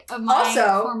like of my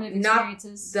Also, formative not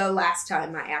experiences. The last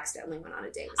time I accidentally went on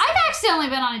a date with I've someone. accidentally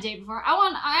been on a date before.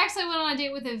 I actually went on a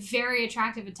date with a very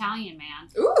attractive Italian man.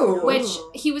 Ooh. Which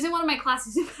he was in one of my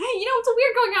classes. You know, it's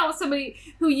weird going out with somebody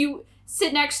who you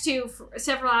sit next to for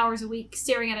several hours a week,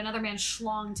 staring at another man's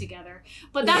schlong together.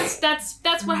 But that's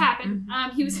what happened.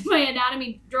 He was in my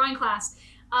anatomy drawing class.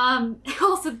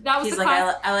 Also, that was He's the like,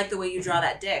 class. I like the way you draw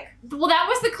that dick. Well, that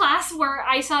was the class where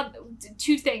I saw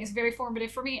 2 things very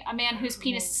formative for me. A man whose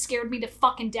penis scared me to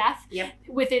fucking death. Yep.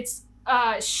 With its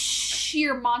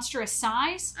sheer monstrous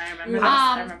size. I remember this. Um,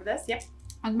 I remember this. Yep.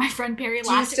 And my friend Perry Do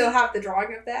you laughed still at me. have the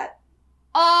drawing of that?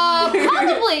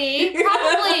 Probably. And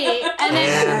then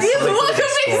Yeah. The Something look for of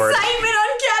Discord. excitement on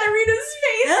Katarina's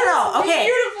face. No, is okay,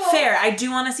 beautiful. fair. I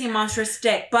do want to see monstrous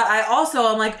dick, but I also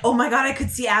am like, oh my god, I could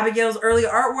see Abigail's early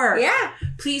artwork. Yeah.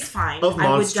 Please find. Of I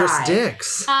would monstrous die.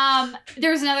 dicks.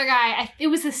 there was another guy. It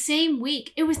was the same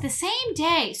week. It was the same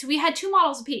day. So we had 2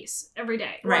 models apiece every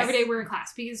day. Or Right. every day we were in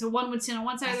class because so one would sit on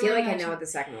one side I of the feel room. like I and know what the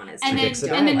second one is. And then Dicks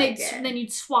it and then up. they then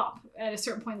you'd swap at a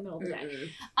certain point in the middle of the day.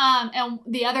 Mm-mm. And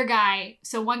the other guy,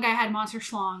 so one guy had monster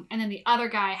schlong, and then the other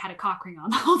guy had a cock ring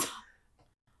on the whole time.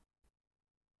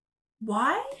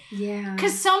 Why? Yeah.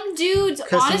 Because some dudes,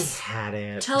 Because he honest, had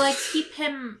it. To like keep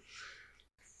him.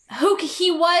 who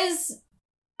he was,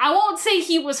 I won't say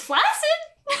he was flaccid.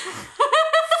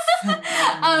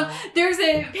 There's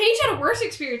a page had a worse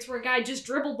experience where a guy just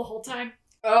dribbled the whole time.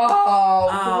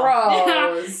 Oh,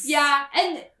 gross. Yeah,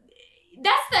 and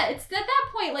it's at that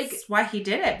point, like, That's why he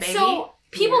did it, baby. so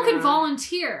People Yeah. can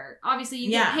volunteer. Obviously, you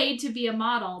Yeah. get paid to be a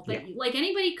model, but like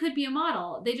anybody could be a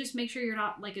model. They just make sure you're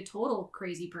not like a total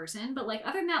crazy person. But like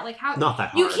other than that, like how Not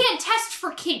that hard. you can't test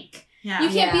for kink. Yeah. You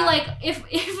can't be Yeah. like if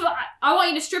I want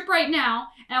you to strip right now,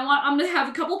 and I'm gonna have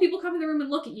a couple people come in the room and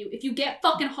look at you. If you get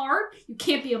fucking hard, you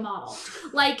can't be a model.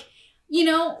 Like, you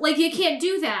know, like you can't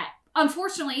do that.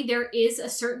 Unfortunately, there is a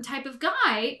certain type of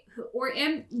guy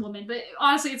and woman, but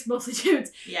honestly, it's mostly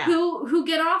dudes Yeah. who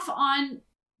get off on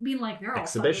being like they're all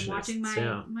fucking Exhibitionists, watching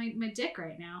yeah. my dick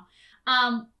right now.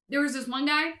 There was this one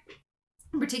guy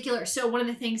in particular. So one of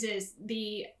the things is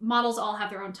the models all have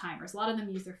their own timers. A lot of them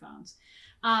use their phones.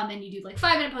 And you do like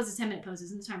 5-minute poses, 10-minute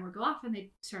poses, and the timer will go off and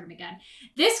they start them again.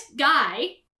 This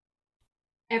guy,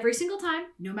 every single time,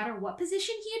 no matter what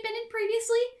position he had been in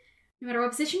previously, no matter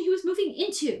what position he was moving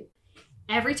into,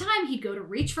 every time he'd go to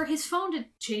reach for his phone to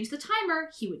change the timer,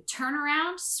 he would turn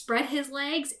around, spread his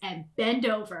legs, and bend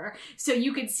over so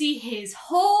you could see his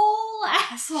whole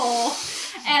asshole.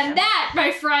 And that,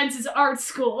 my friends, is art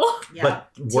school. Yeah.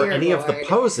 But were Dear any of the Lord.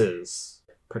 poses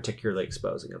particularly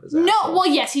exposing of his No, asshole? well,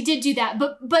 yes, he did do that,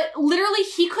 but literally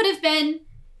he could have been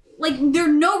like there's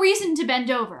no reason to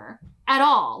bend over at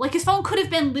all. Like his phone could have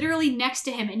been literally next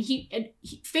to him and he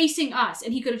facing us,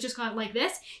 and he could have just gone like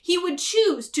this. He would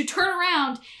choose to turn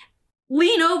around,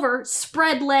 lean over,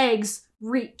 spread legs,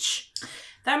 reach.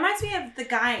 That reminds me of the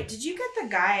guy. Did you get the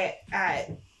guy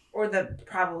or the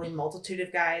probably multitude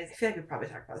of guys? I feel like we probably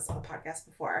talked about this on the podcast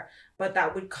before, but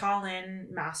that would call in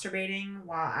masturbating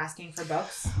while asking for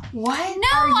books. What?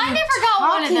 No, are you I never got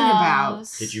one of talking about?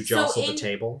 those. Did you So jostle in- the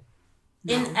table?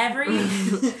 In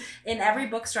every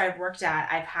bookstore I've worked at,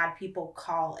 I've had people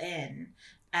call in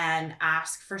and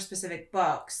ask for specific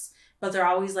books, but they're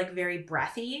always like very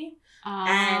breathy.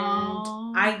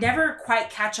 And I never quite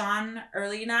catch on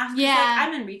early enough. 'Cause, Yeah. like,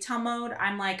 I'm in retail mode.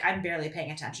 I'm barely paying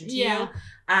attention to Yeah.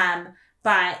 you.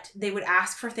 But they would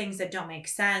ask for things that don't make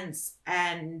sense.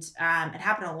 And it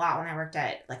happened a lot when I worked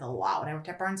at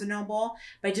Barnes & Noble.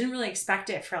 But I didn't really expect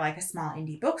it for like a small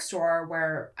indie bookstore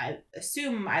where I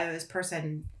assume either this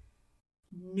person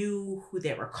knew who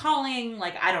they were calling.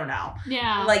 Like, I don't know.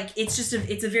 Yeah. Like, it's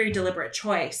a very deliberate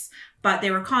choice. But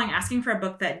they were calling, asking for a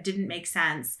book that didn't make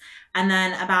sense. And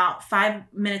then about 5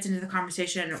 minutes into the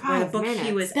conversation, where the 5 book he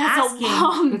minutes? was That's asking... a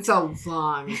long. It's a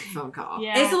long phone call.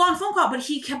 Yeah. It's a long phone call, but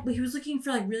he was looking for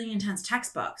like really intense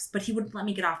textbooks, but he wouldn't let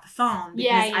me get off the phone because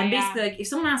Yeah, I'm yeah. basically like, if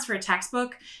someone asks for a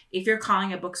textbook, if you're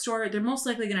calling a bookstore, they're most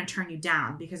likely going to turn you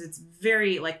down because it's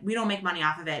very like, we don't make money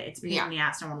off of it. It's a pain in the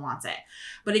ass. No one wants it.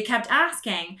 But he kept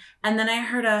asking, and then I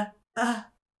heard and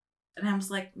I was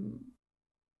like,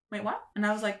 wait, what? And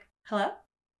I was like, hello?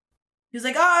 He was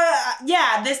like, oh,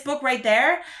 yeah, this book right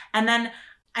there. And then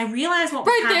I realized what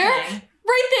was Right there? happening.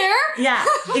 Right there. Yeah,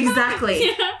 exactly.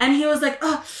 Yeah. And he was like,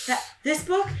 oh, this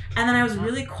book? And then I was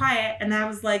really quiet, and I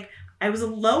was like, I was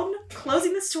alone,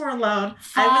 closing the store alone.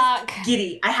 I Fuck. was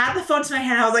giddy. I had the phone to my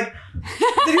hand. I was like,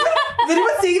 did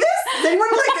anyone see this? Did anyone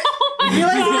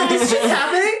realize that this shit's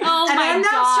happening? Oh and my I now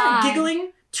God. start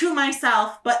giggling to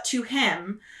myself, but to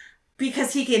him,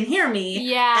 because he can hear me.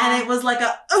 Yeah. And it was like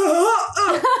a,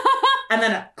 and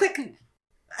then a click.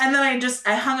 And then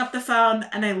I hung up the phone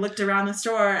and I looked around the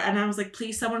store and I was like,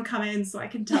 please someone come in so I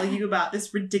can tell you about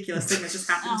this ridiculous thing that just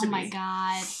happened Oh to my me.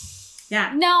 God.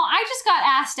 Yeah. No, I just got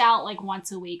asked out like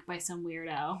once a week by some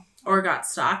weirdo. Or got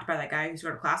stalked by that guy who's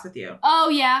going to class with you. Oh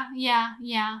yeah. I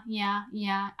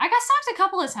got stalked a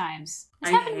couple of times.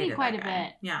 It's I happened to me hated quite that a guy.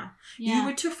 bit. Yeah. Yeah. You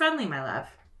were too friendly, my love.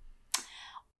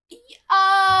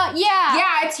 Yeah.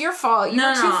 Yeah, it's your fault.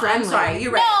 You're too friendly. I'm sorry.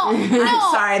 You're right. No, no.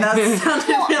 I'm sorry. That sounded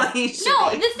No, really No,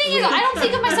 shitty. the thing is, I don't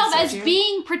think of myself as Such a-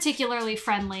 being particularly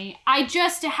friendly. I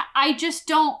just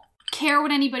don't care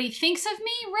what anybody thinks of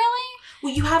me, really.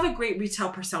 Well, you have a great retail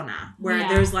persona where Yeah.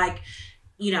 there's like,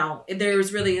 you know,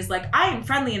 there's really is like, I am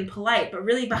friendly and polite, but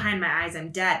really behind my eyes,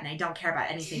 I'm dead and I don't care about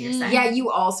anything you're saying. Yeah,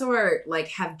 you also are like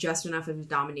have just enough of a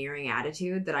domineering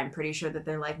attitude that I'm pretty sure that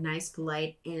they're like nice,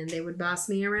 polite, and they would boss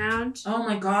me around. Oh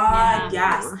my God,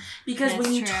 Yeah. yes. Because That's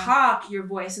when you true. talk, your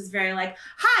voice is very like,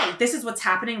 hi, this is what's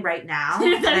happening right now.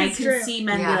 That and I is can true. see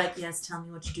men Yeah. be like, yes, tell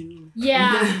me what to do.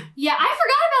 Yeah. Yeah, I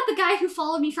forgot about the guy who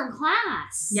followed me from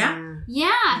class. Yeah.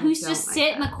 Yeah, I who's don't just like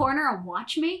sit in the that. corner and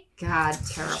watch me. God,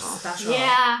 terrible. Special.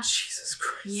 Yeah. Jesus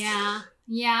Christ. Yeah.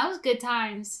 Yeah, it was good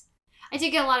times. I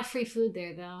did get a lot of free food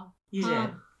there, though. You Huh.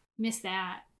 did. Miss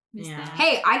that. Miss Yeah. that.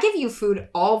 Hey, I give you food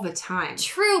all the time.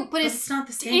 True, but But it's it's not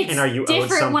the same. it's And are you owed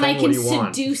different when I something? can What do you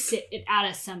want? seduce it out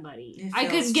of somebody. It I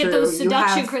feels could get true. those You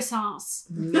seduction have- croissants.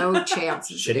 No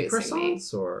chance of Shitty seducing me.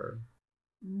 croissants or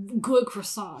Good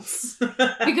croissants.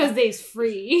 Because they's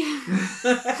free.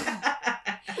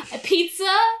 A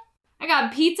pizza? I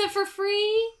got pizza for free.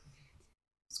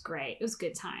 It was great. It was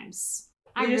good times.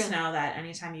 I just know that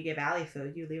anytime you give Allie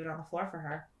food, you leave it on the floor for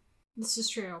her. This is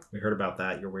true. We heard about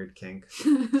that. Your weird kink.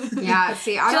 Yeah,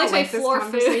 see, I She don't likes my like this floor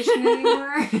conversation food.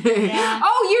 anymore. Yeah.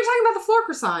 Oh, you're talking about the floor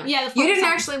croissant. Yeah, the floor You didn't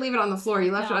croissant. actually leave it on the floor.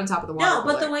 You left No. it on top of the water No,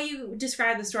 but cooler. the way you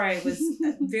described the story was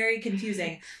very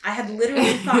confusing. I had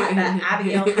literally thought that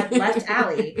Abigail had left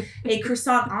Allie a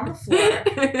croissant on the floor.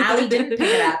 Allie didn't pick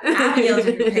it up. Abigail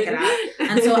didn't pick it up.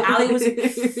 And so Allie was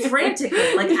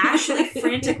frantically, like actually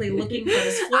frantically looking for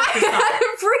this floor I croissant. had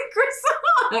a free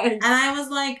croissant. And I was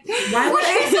like, why would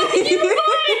I?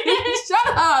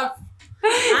 Shut up.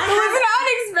 It was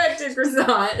an unexpected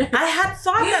croissant. I had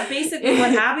thought that basically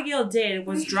what Abigail did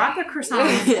was drop a croissant on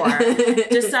the floor,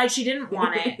 decide she didn't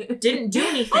want it, didn't do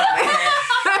anything with it.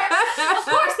 Of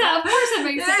course that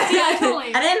makes sense. Yeah,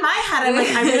 totally. And in my head, I'm like,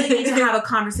 I really need to have a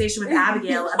conversation with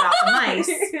Abigail about the mice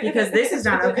because this is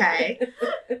not okay.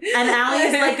 And Allie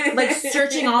is like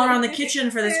searching all around the kitchen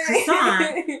for this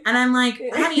croissant. And I'm like,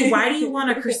 honey, why do you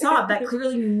want a croissant that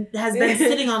clearly has been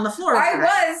sitting on the floor?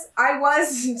 I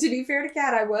was, to be fair to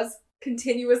Kat, I was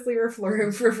continuously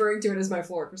referring to it as my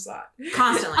floor croissant.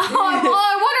 Constantly. Oh, well,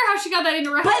 I wonder how she got that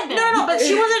into her But head then. no, but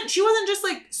she wasn't just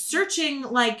like searching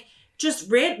like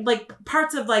just read like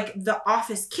parts of like the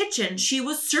office kitchen. She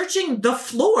was searching the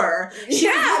floor. She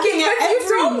was looking at because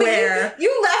you told me everywhere.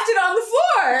 you left it on the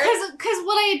floor. Because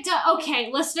what I had done...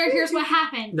 Okay, listener, here's what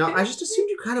happened. No, I just assumed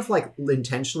you kind of like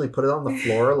intentionally put it on the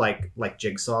floor, like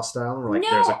Jigsaw style, or like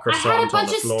there's a No, I croissant had a on bunch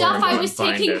the of floor stuff and I go was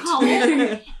find taking it. home.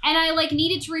 And I like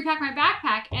needed to repack my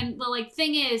backpack, and the like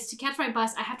thing is to catch my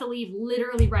bus, I have to leave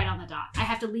literally right on the dot. I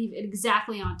have to leave it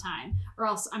exactly on time, or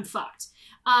else I'm fucked.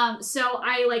 So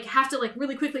I like have to like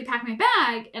really quickly pack my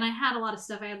bag, and I had a lot of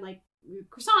stuff. I had like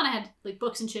croissant, I had like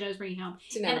books and shit I was bringing home.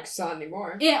 It's not a croissant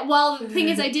anymore. Yeah, well the thing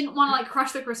is I didn't want to like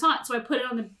crush the croissant, so I put it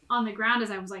on the ground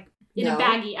as I was like in a No.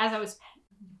 baggie as I was.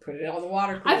 Put it on the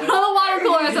water cooler. I put it on the water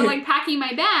cooler as I'm like packing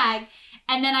my bag,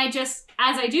 and then I just,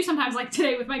 as I do sometimes, like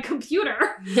today with my computer.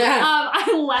 Yeah.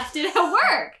 I left it at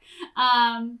work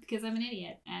because I'm an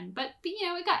idiot, but you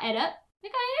know it got ed up.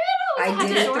 I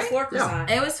did it. it the floor croissant.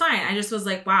 It was fine. I just was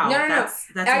like, wow. No. That's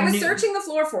I was new. searching the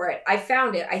floor for it. I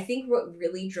found it. I think what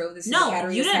really drove this into No,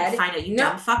 Katarina's you didn't head. find it. You No.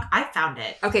 dumb fuck. I found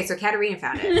it. Okay, so Katarina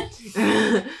found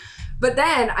it. But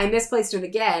then I misplaced it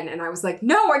again, and I was like,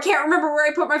 no, I can't remember where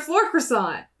I put my floor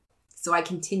croissant. So I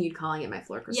continued calling it my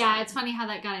floor croissant. Yeah, it's funny how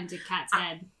that got into Kat's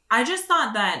head. I just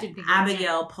thought that Didn't think it was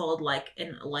Abigail pulled like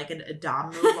an Adam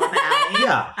move on Allie.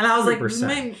 Yeah. And I was like,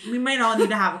 100%. we might all need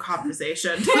to have a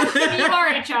conversation. You are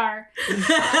HR.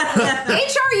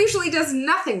 HR usually does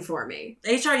nothing for me.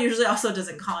 HR usually also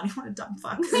doesn't call anyone a dumb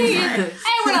fuck. Hey,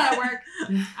 we're not at work.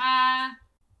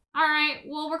 All right.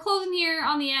 Well, we're closing here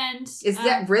on the end. Is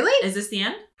that really? Is this the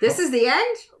end? This is the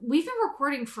end? We've been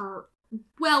recording for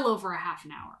well over a half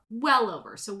an hour. Well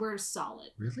over. So we're solid.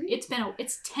 Really? It's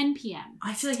 10 p.m.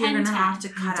 I feel like 10, you're gonna 10. have to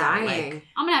cut out Dying. like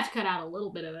I'm gonna have to cut out a little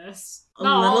bit of this. A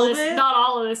Not all little of this. bit? Not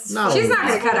all of this. Not She's a not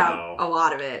going to lot. cut out a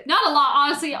lot of it. Not a lot,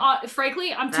 honestly.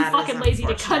 Frankly, I'm too That is fucking lazy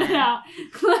to cut it unfortunate. out.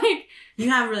 Like, you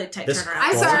have really tight This turnaround.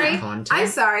 I'm quality sorry. content. I'm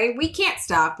sorry. We can't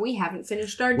stop. We haven't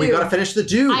finished our We due. gotta finish the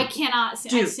do. I cannot.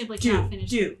 I simply cannot finish.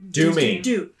 Do me.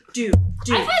 Do.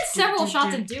 I've had several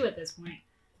shots of do at this point.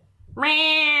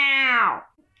 Meow.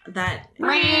 That.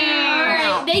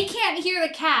 Alright, they can't hear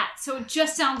the cat, so it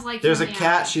just sounds like There's a you're cat.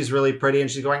 meowing. She's really pretty, and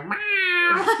she's going. Meow.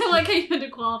 I like how you had to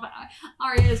qualify.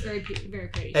 Aria is very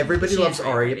pretty. Everybody She is loves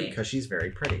very Aria pretty. because she's very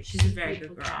pretty. She's a very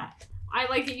good girl. I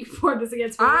like that you poured this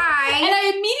against me. And I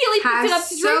I immediately picked it have up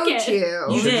to drink it.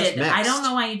 soju. You should've just did. mixed. I don't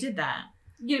know why you did that.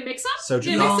 You gonna mix them? Soju.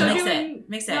 You No, gonna mix mix soju it. and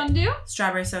Mix it. Mountain Dew?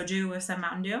 Strawberry soju with some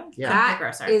Mountain Dew. Yeah. That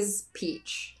grosser. is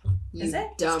peach. You Is it?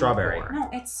 Dumb Strawberry. whore. No,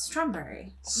 it's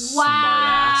strawberry.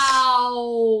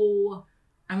 Wow.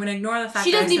 I'm gonna ignore the fact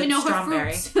She that I doesn't even said know her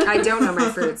strawberry. fruits. I don't know my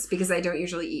fruits because I don't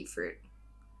usually eat fruit.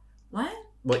 What?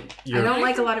 What? I You're, don't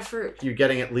like a lot of fruit. you're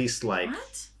getting at least like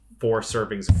What? 4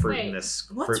 servings of fruit in Wait, what's-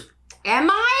 this fruit Am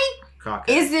I?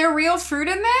 cocktail. Is there real fruit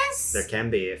in this? There can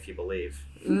be if you believe.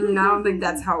 I don't think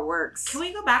that's how it works. Can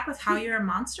we go back with how you're a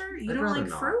monster? You I'd don't rather like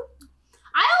not. fruit?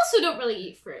 I also don't really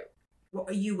eat fruit.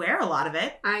 Well, you wear a lot of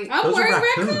it. I'm Those are wearing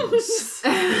raccoons.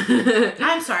 raccoons.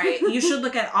 I'm sorry. You should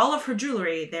look at all of her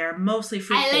jewelry. They're mostly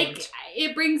fruit I themed. like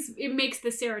it makes the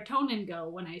serotonin go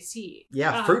when I see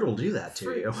Yeah, fruit will do that to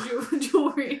fruit you.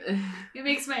 jewelry. It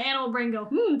makes my animal brain go,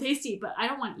 tasty, but I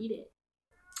don't want to eat it.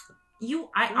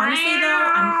 I honestly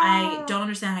though, don't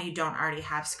understand how you don't already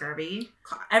have scurvy.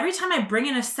 Every time I bring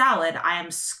in a salad, I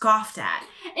am scoffed at.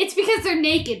 It's because they're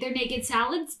naked. They're naked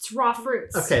salads. It's raw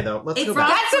fruits. Okay, though, let's It's go back.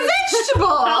 That's a vegetable.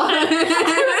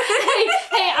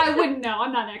 hey, I wouldn't know.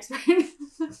 I'm not an expert.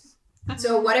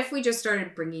 So what if we just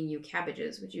started bringing you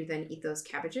cabbages? Would you then eat those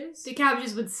cabbages? The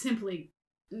cabbages would simply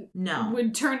No.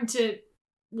 would turn to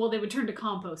they would turn to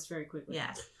compost very quickly.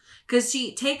 Yes. Because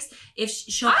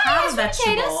she'll I have a like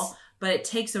vegetable, potatoes. but it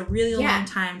takes a really Yeah, long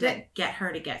time to but- get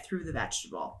her to get through the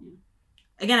vegetable. Yeah.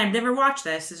 Again, I've never watched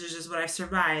this. This is just what I've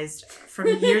surmised from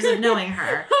years of knowing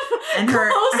her. And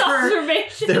her Close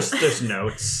observation. There's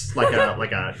notes like a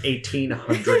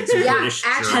 1800s Yeah, British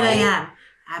actually- 10 journal. a.m.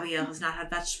 Abigail has not had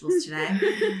vegetables today.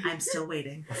 I'm still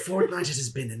waiting. A fortnight it has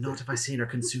been, and not have I seen her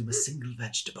consume a single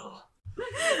vegetable.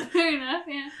 Fair enough,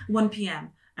 yeah. 1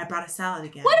 p.m. I brought a salad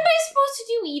again. What am I supposed to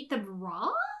do? Eat them raw?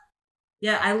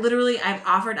 Yeah, I've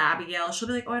offered Abigail. She'll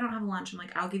be like, oh, I don't have lunch. I'm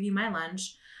like, I'll give you my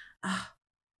lunch. Ugh,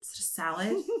 is it a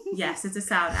salad? Yes, it's a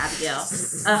salad, Abigail.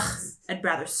 Ugh, I'd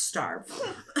rather starve.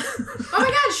 Oh my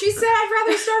god, she said I'd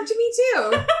rather starve to me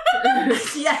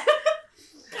too. Yeah.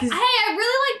 Hey, I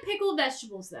really like pickled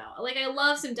vegetables though. Like I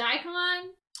love some daikon.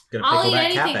 Gonna I'll pickle eat that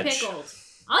anything cabbage. pickled.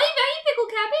 I'll eat pickled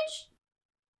cabbage.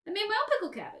 I made my own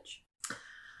pickled cabbage.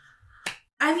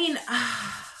 I mean,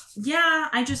 yeah,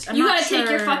 I'm You not gotta take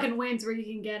your sure. fucit's wins where you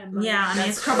can get them. Yeah, I mean,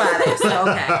 it's That's probiotics, so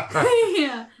okay.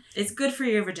 yeah. It's good for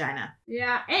your vagina.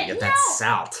 Yeah. And, Get you that know,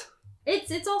 salt.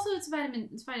 it's also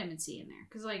vitamin C in there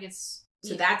because like it's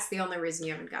So that's the only reason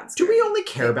you haven't gotten Do we started. only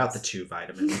care about the 2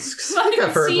 vitamins? 'Cause I think vitamin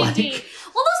I've heard C like and D. Well,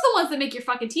 those are the ones that make your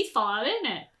fucking teeth fall out, isn't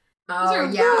it? Those Oh are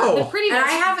yeah. No. the pretty And ones.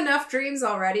 I have enough dreams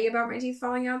already about my teeth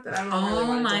falling out that I don't really Oh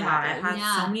want it my to god, I've happen. had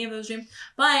Yeah. so many of those dreams.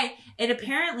 But it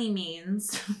apparently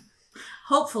means,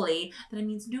 hopefully, that it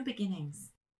means new beginnings.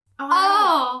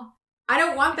 Oh, I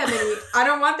don't want that many. I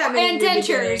don't want that many and new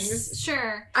dentures. beginnings.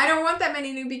 Sure. I don't want that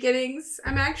many new beginnings.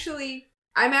 I'm actually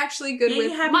good Yeah,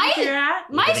 with. you happy My- with your at?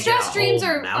 You're My gonna get stress a dreams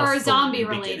whole are mouthful of zombie new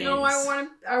related. beginnings. No, I want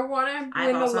to I've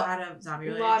win the also had a zombie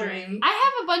related lottery. dream. I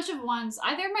have a bunch of ones.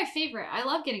 They're my favorite. I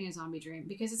love getting a zombie dream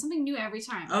because it's something new every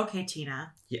time. Okay,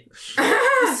 Tina.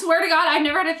 I swear to God, I've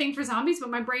never had a thing for zombies, but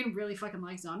my brain really fucking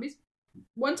likes zombies.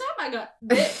 One time I got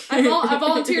bit. I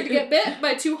volunteered to get bit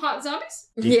by 2 hot zombies.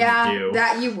 Yeah, do.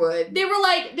 that you would. They were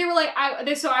like,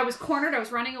 so I was cornered. I was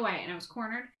running away, and I was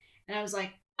cornered, and I was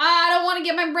like, I don't want to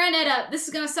get my brain up. This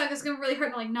is gonna suck. It's gonna really hurt.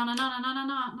 And they're like,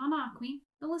 no, Queen.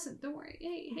 Don't listen. Don't worry.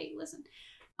 Hey, listen.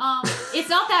 It's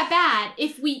not that bad.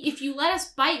 If you let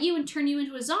us bite you and turn you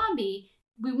into a zombie,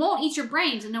 we won't eat your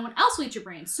brains, and no one else will eat your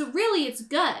brains. So really, it's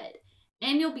good.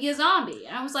 And you'll be a zombie.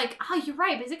 And I was like, oh, you're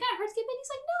right, but is it gonna hurt to get bit? He's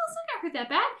like, no, it's not gonna hurt that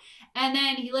bad. And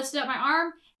then he lifted up my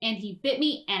arm and he bit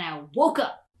me and I woke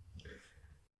up.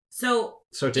 So,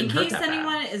 So it in didn't hurt case that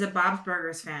anyone bad. is a Bob's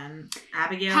Burgers fan,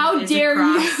 Abigail How is dare a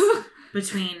cross you?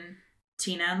 between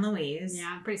Tina and Louise.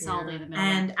 Yeah, I'm pretty solidly in the middle.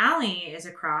 And Allie is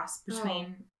a cross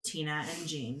between Tina and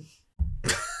Jean.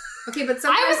 Okay, but I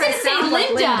sometimes was gonna say sound like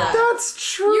Linda.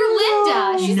 That's true. You're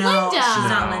Linda. She's no, Linda. she's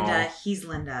not No. Linda. He's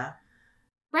Linda.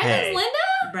 Brendan's Hey.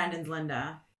 Linda? Brendan's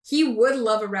Linda. He would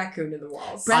love a raccoon in the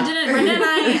walls. Brendan and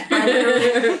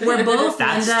I we're both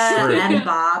That's Linda true. and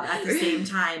Bob at the same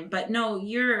time. But no,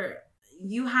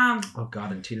 you have Oh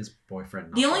god, and Tina's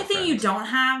boyfriend. the not only thing boyfriend. you don't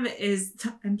have is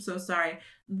I'm so sorry.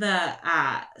 The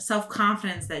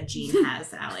self-confidence that Jean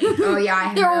has, Allie. Oh yeah, I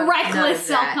have The none reckless of that. The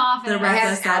self-confidence. I have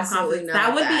reckless absolutely self-confidence. none That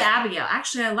of would be that. Abigail.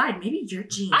 Actually, I lied. Maybe you're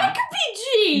Jean. I could be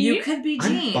Jean. You could be I'm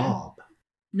Jean. Bob.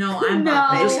 No, I'm No.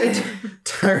 Bob. Just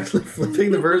tiredly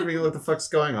flipping the birds, being like, what the fuck's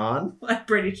going on? I'm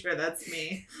pretty sure that's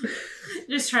me.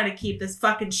 Just trying to keep this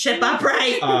fucking ship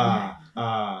upright.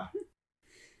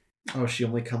 Oh, she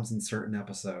only comes in certain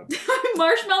episodes.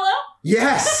 Marshmallow?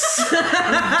 Yes!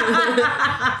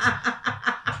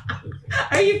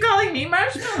 Are you calling me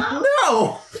Marshmallow?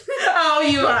 No! Oh,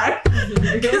 you are.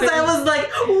 Because I was like,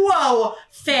 whoa,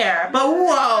 fair, but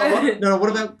whoa. No,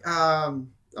 what about,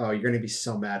 oh, you're gonna be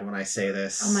so mad when I say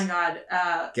this. Oh my god.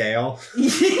 Gail?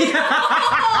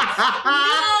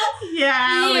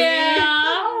 Yeah. Allie.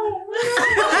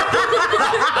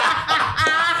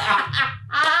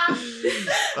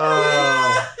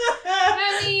 Oh.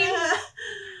 I mean,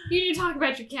 you do talk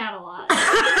about your cat a lot.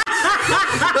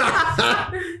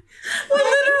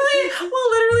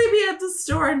 We'll literally be at the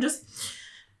store and just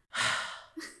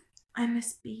I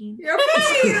miss Bean.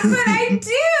 Okay, but I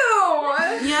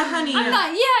do. Yeah, honey. I'm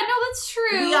not. Yeah, no, that's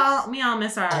true. We all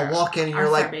miss our. I'll walk in and our you're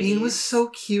fur like, Bean was babies. so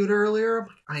cute earlier. I'm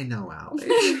like, I know, Allie.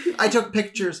 I took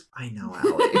pictures. I know,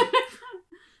 Allie.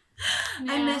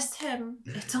 I Yeah. missed him.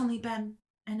 It's only been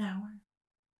an hour.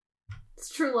 It's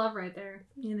true love right there.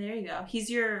 Yeah, there you go. He's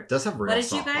your. Does have real What did you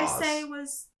soft guys paws. say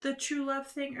was the true love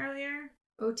thing earlier?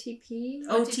 OTP?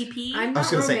 OTP. I'm I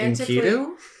was not gonna say romantically.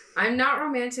 Enkidu. I'm not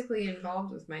romantically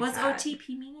involved with my What's cat.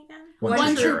 OTP mean again?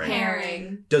 One true pairing.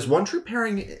 pairing. Does one true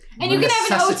pairing And you can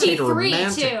have an necessitate a OT3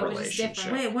 romantic too, which is relationship?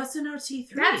 different. Wait, what's an OT3?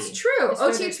 That's true. It's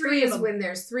where there's OT3 three of is them. when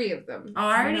there's 3 of them. Oh,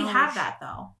 I already No. have that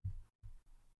though.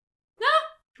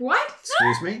 What?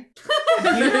 Excuse me?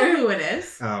 You know who it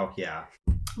is. Oh, yeah.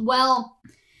 Well,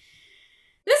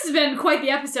 this has been quite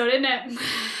the episode, isn't it?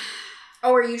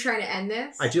 Oh, are you trying to end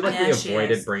this? I do like Yeah, we she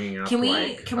avoided is. bringing up Can we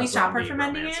a stop her zombie from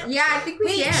ending romance it? episode. Yeah, I think we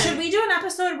Wait, can. should we do an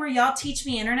episode where y'all teach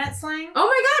me internet slang? Oh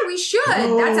my god, we should.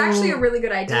 That's actually a really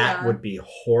good idea. That would be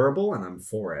horrible, and I'm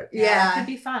for it. Yeah. It could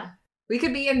be fun. We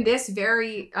could be in this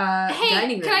very Hey,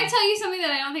 dining room. can I tell you something that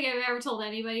I don't think I've ever told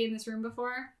anybody in this room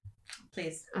before?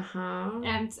 Please. Uh-huh.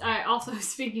 And I also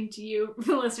speaking to you,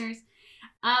 listeners.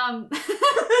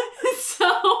 So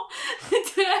did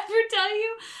I ever tell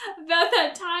you about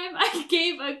that time I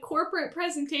gave a corporate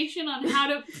presentation on how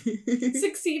to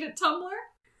succeed at Tumblr?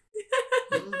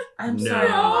 I'm No.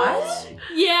 sorry. What?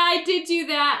 Yeah, I did do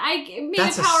that. I made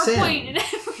That's a a PowerPoint sin. and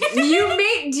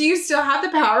everything. Do you still have the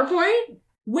PowerPoint?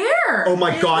 Where? Oh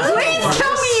my god. Please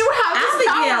tell me you have the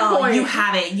Abigail, PowerPoint. you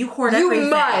have it. You hoard You everything.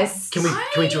 must. Can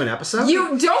we do an episode?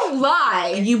 You don't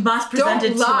lie. And you must present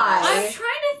Don't it to lie. us. I'm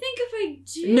trying to think if I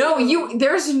do. No,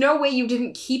 there's no way you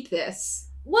didn't keep this.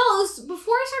 Well, it was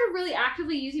before I started really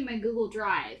actively using my Google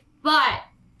Drive. But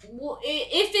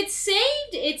if it's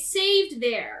saved, it's saved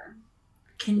there.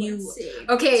 Can you Let's see.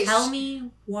 Okay, tell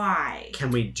me why? Can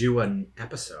we do an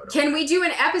episode? can we do an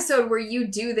episode where you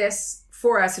do this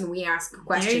for us and we ask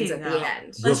questions you at go. the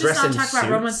end? We'll Let's just dress not in talk about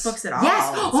suits. romance books at all. Yes.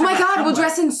 Let's Oh my talk god, about we'll Tumblr.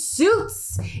 dress in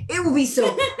suits. It will be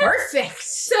so perfect.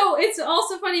 So it's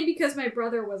also funny because my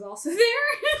brother was also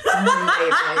there.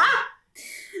 Amazing.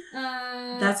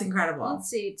 That's incredible. Let's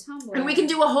see, Tumblr. And we can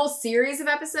do a whole series of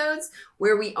episodes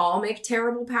where we all make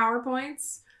terrible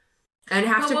PowerPoints and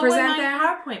have to But present what would them.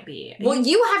 my PowerPoint be? Well,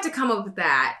 you have to come up with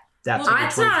that. That's Well, a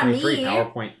it's not 2023 me.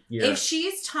 PowerPoint year. If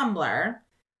she's Tumblr,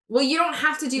 Well, you don't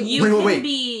have to do. you Wait, can wait.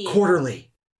 be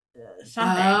Quarterly.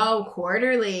 something. Oh,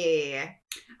 quarterly.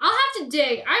 I'll have to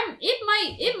dig.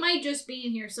 It might just be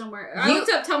in here somewhere. I You-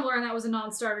 looked up Tumblr and that was a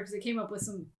non-starter because it came up with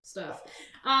some stuff.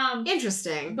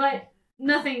 Interesting. But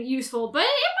nothing useful. But it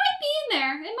might be in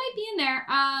there. It might be in there.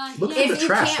 Look yeah. for the If you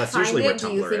trash, can't that's find usually it, what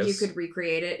do you Tumblr think is. you could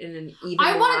recreate it in an even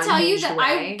I want to tell you unhinged that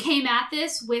way? I came at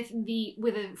this with an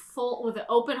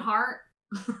open heart,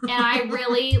 and I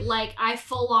really I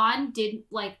full on did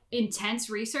intense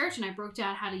research, and I broke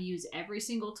down how to use every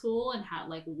single tool and how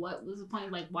what was the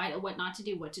point, why, what not to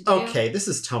do, what to do. Okay, this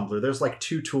is Tumblr. There's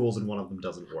 2 tools and one of them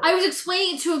doesn't work. I was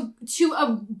explaining it to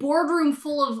a boardroom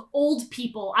full of old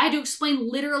people. I had to explain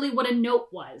literally what a note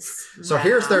was. So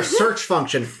here's their search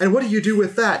function. And what do you do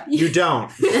with that? You don't.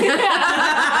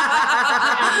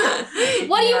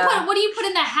 What do you put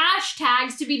in the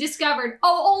hashtags to be discovered?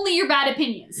 Oh, only your bad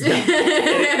opinions.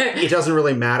 It doesn't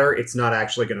really matter. It's not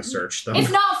actually going to search them. It's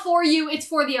not for you, it's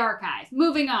for the archive.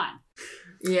 Moving on.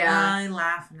 Yeah. I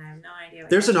laugh and I have no idea. What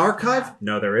There's you're an talking archive? about.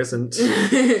 No, there isn't.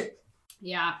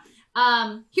 Yeah.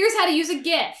 Here's how to use a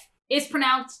GIF. It's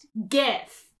pronounced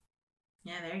GIF.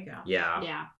 Yeah, there you go. Yeah.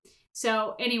 Yeah.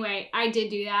 So anyway, I did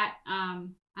do that.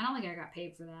 I don't think I got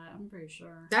paid for that. I'm pretty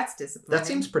sure. That's disappointing. That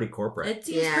seems pretty corporate. It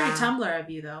seems Yeah. pretty Tumblr of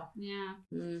you, though. Yeah.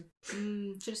 Mm.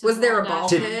 Should've said Was there a Rolodex. ball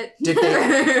Did- pit? did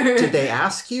Did they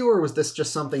ask you, or was this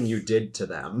just something you did to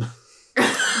them? Honestly,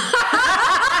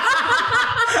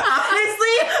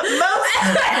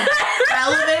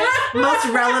 most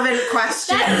relevant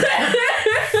question. Fair.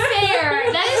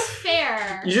 That is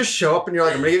fair. You just show up and you're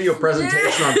like, I'm going to give you a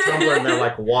presentation on Tumblr. And they're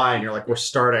like, why? And you're like, we're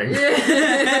starting.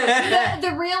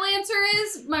 The real answer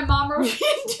is my mom wrote me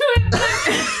into it.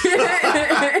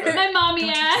 My mommy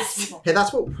asked. Hey,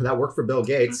 that worked for Bill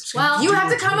Gates. Well, You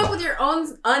have to come up with your own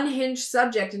unhinged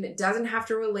subject, and it doesn't have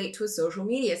to relate to a social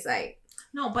media site.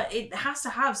 No, but it has to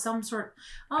have some sort.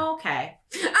 Oh, okay.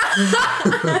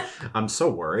 I'm so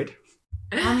worried.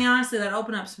 I mean, honestly, that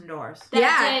opened up some doors. that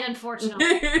Yeah. did,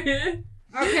 unfortunately.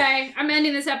 Okay, I'm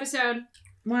ending this episode.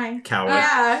 Why? Coward.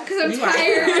 Yeah. Because I'm You are.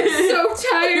 tired. I'm so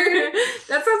tired.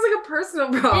 That sounds like a personal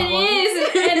problem. It is.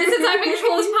 And since I'm in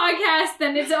control of this podcast,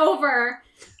 then it's over.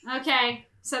 Okay.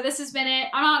 So this has been it.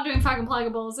 I'm not doing fucking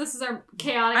pluggables. This is our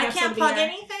chaotic I episode can't of the plug year.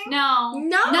 anything? No.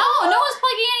 No. No one's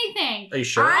plugging anything. Are you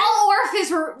sure? All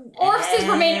orifices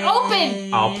remain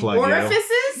open. I'll plug you.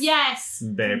 Orifices? Yes.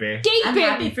 Baby. I'm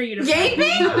happy Gaping. for you to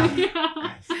Gaping?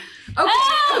 Oh,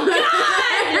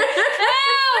 God!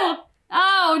 Ew!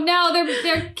 Oh, no,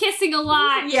 they're kissing a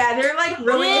lot. Yeah, they're like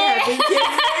really heavy. Ew.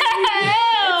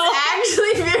 It's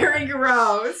actually very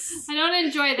gross. I don't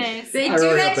enjoy this. They I do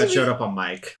really that hope to that me. showed up on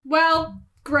mic. Well,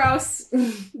 gross.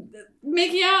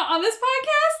 Making out on this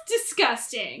podcast?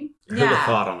 Disgusting. Who'd have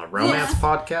thought on a romance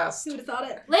podcast? Who would have thought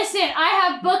it? Listen, I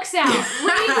have books out.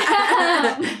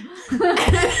 Read them.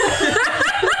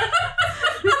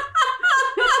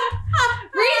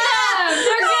 Read them.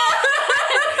 They're good.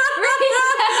 Read them.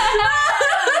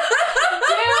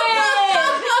 Do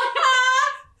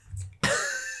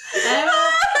it.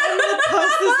 I'm gonna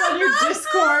post this on your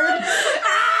Discord.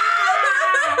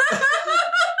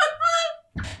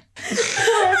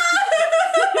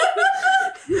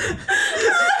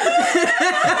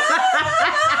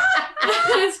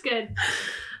 That's good.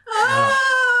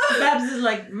 Babs is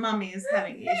like, Mommy is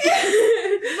having issues. No,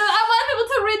 I want people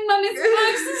to read Mommy's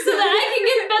books so that I can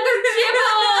get better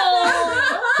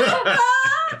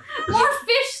kibble. More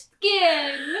fish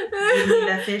skin. You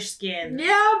need a fish skin.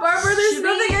 Yeah, Barbara, there's Should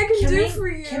nothing we- I can do we- for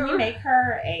you. Can we make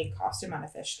her a costume on a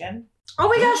fish skin? Oh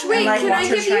my gosh, wait, and, like, can I watch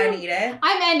her give try you... and eat it?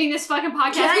 I'm ending this fucking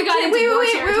podcast. Can We got I- into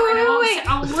divorce territory. and I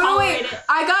won't tolerate it.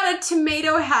 I got a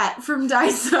tomato hat from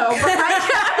Daiso, but I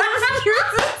can't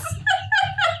refuse it.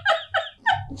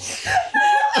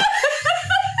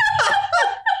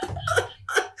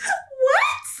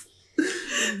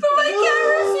 But my cat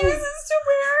refuses to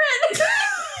wear it.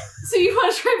 So you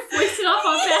want to try and foist it off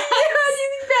on Babs? Yeah, do you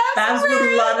think Babs Babs will wear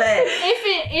would love it.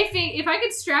 If I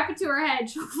could strap it to her head,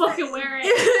 she'll fucking wear it.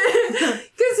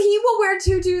 Because he will wear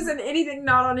tutus and anything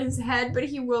not on his head, but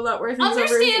he will not wear things over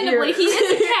his Understandably, ears. he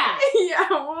is a cat. Yeah,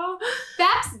 well,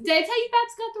 Babs, did I tell you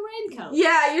Babs got the raincoat?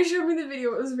 yeah, you showed me the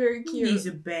video. It was very cute. He's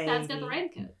a baby. Babs got the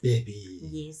raincoat. Baby.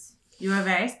 Yes. You are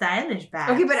very stylish,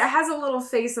 Babs. Okay, but it has a little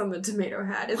face on the tomato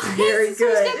hat. It's very So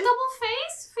it's got good. double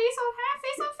face? Face on hat?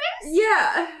 Face on face?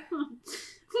 Yeah.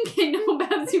 Okay, no,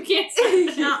 Babs, you can't say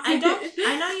that. No, I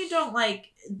know you don't like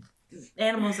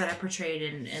animals that are portrayed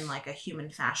in like a human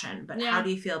fashion, but Yeah. how do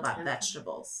you feel about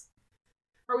vegetables?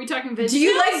 Are we talking veggies? Do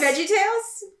you like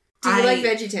VeggieTales? Do you I- like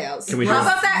VeggieTales? Can we How do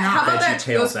about that? How about that?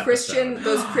 VeggieTales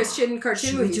Those Christian cartoon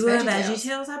Should we movies. do a VeggieTales.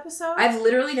 VeggieTales episode? I've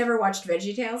literally never watched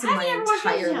VeggieTales in Have my you ever watched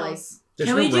entire VeggieTales? life. There's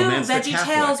Can no we do romance that's VeggieTales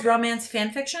Catholic. romance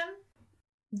fanfiction?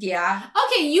 Yeah.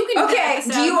 Okay, you can do Okay,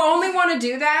 that do you only want to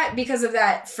do that because of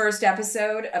that first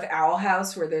episode of Owl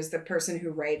House where there's the person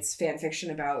who writes fan fiction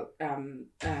about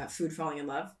food falling in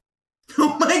love?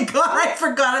 Oh my god, I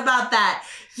forgot about that.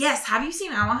 Yes, have you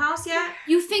seen Owl House yet?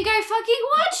 You think I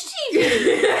fucking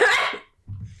watch TV?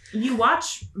 You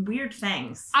watch weird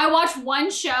things. I watch one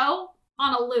show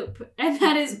on a loop, and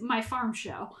that is my farm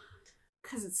show.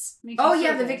 Because it's makes me Oh feel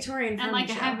yeah, the good. Victorian And farm like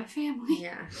show. I have a family.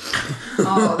 Yeah.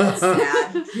 Oh, that's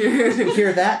sad.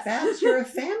 Hear that, Babs? You're a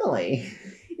family.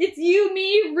 It's you,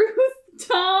 me, Ruth,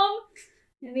 Tom,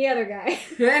 and the other guy.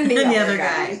 And the other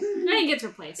guy. And he gets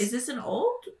replaced. Is this an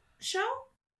old show?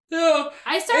 No.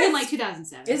 I started in It's- like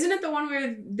 2007. Isn't it the one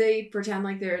where they pretend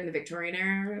like they're in the Victorian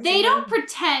era? or They don't something?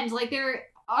 pretend like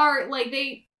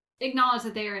they acknowledge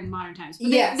that they are in modern times. But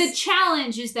Yes. the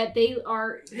challenge is that they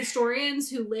are historians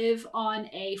who live on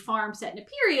a farm set in a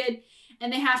period,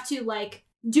 and they have to like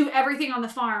do everything on the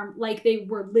farm like they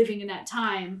were living in that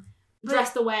time,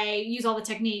 dress the way, use all the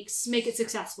techniques, make it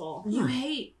successful. You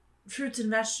hate fruits and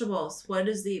vegetables. What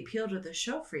is the appeal to the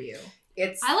show for you?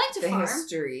 It's I like to the farm.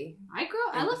 history. I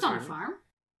On the lived on a farm. farm.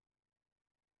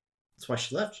 That's why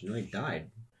she left. She nearly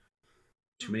died.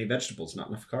 Too many vegetables, not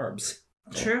enough carbs.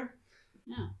 True.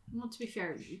 Yeah. Well, to be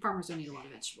fair, farmers don't eat a lot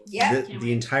of vegetables. Yeah. The, Can't the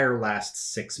wait. entire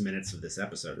last 6 minutes of this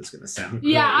episode is going to sound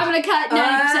Yeah, great. I'm gonna cut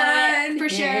 90% of it for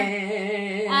sure.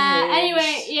 Unhinged.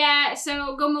 Anyway, yeah.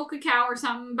 So go milk a cow or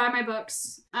something. Buy my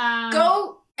books.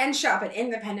 Go and shop at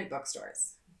independent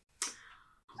bookstores.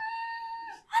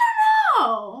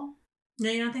 No. No,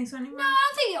 you don't think so anymore? No, I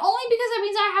don't think only because that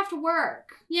means I have to work.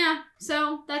 Yeah,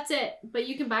 so that's it. But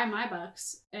you can buy my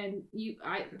books, and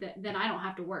then I don't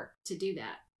have to work to do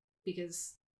that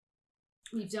because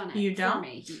you've done it. You for don't?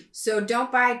 me. So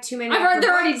don't buy too many. I've of her heard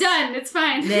they're already books, done. It's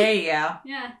fine. There you go.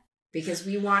 Yeah, because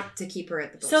we want to keep her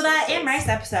at the bookstore. So that please. Anne Rice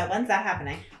episode, when's that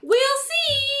happening? we'll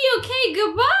see. Okay,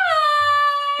 goodbye.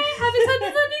 Happy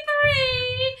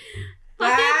 2023.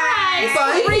 Bye.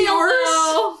 Bye. Real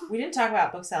though. We didn't talk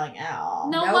about book selling at all.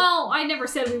 No, Nope. well, I never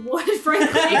said we would, frankly.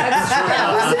 That's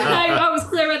true. I was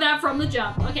clear with that from the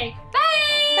jump. Okay,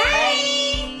 bye!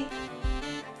 Bye.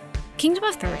 Kingdom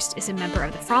of Thirst is a member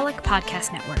of the Frolic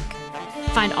Podcast Network.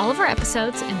 Find all of our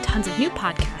episodes and tons of new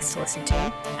podcasts to listen to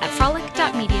at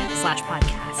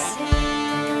frolic.media/podcasts.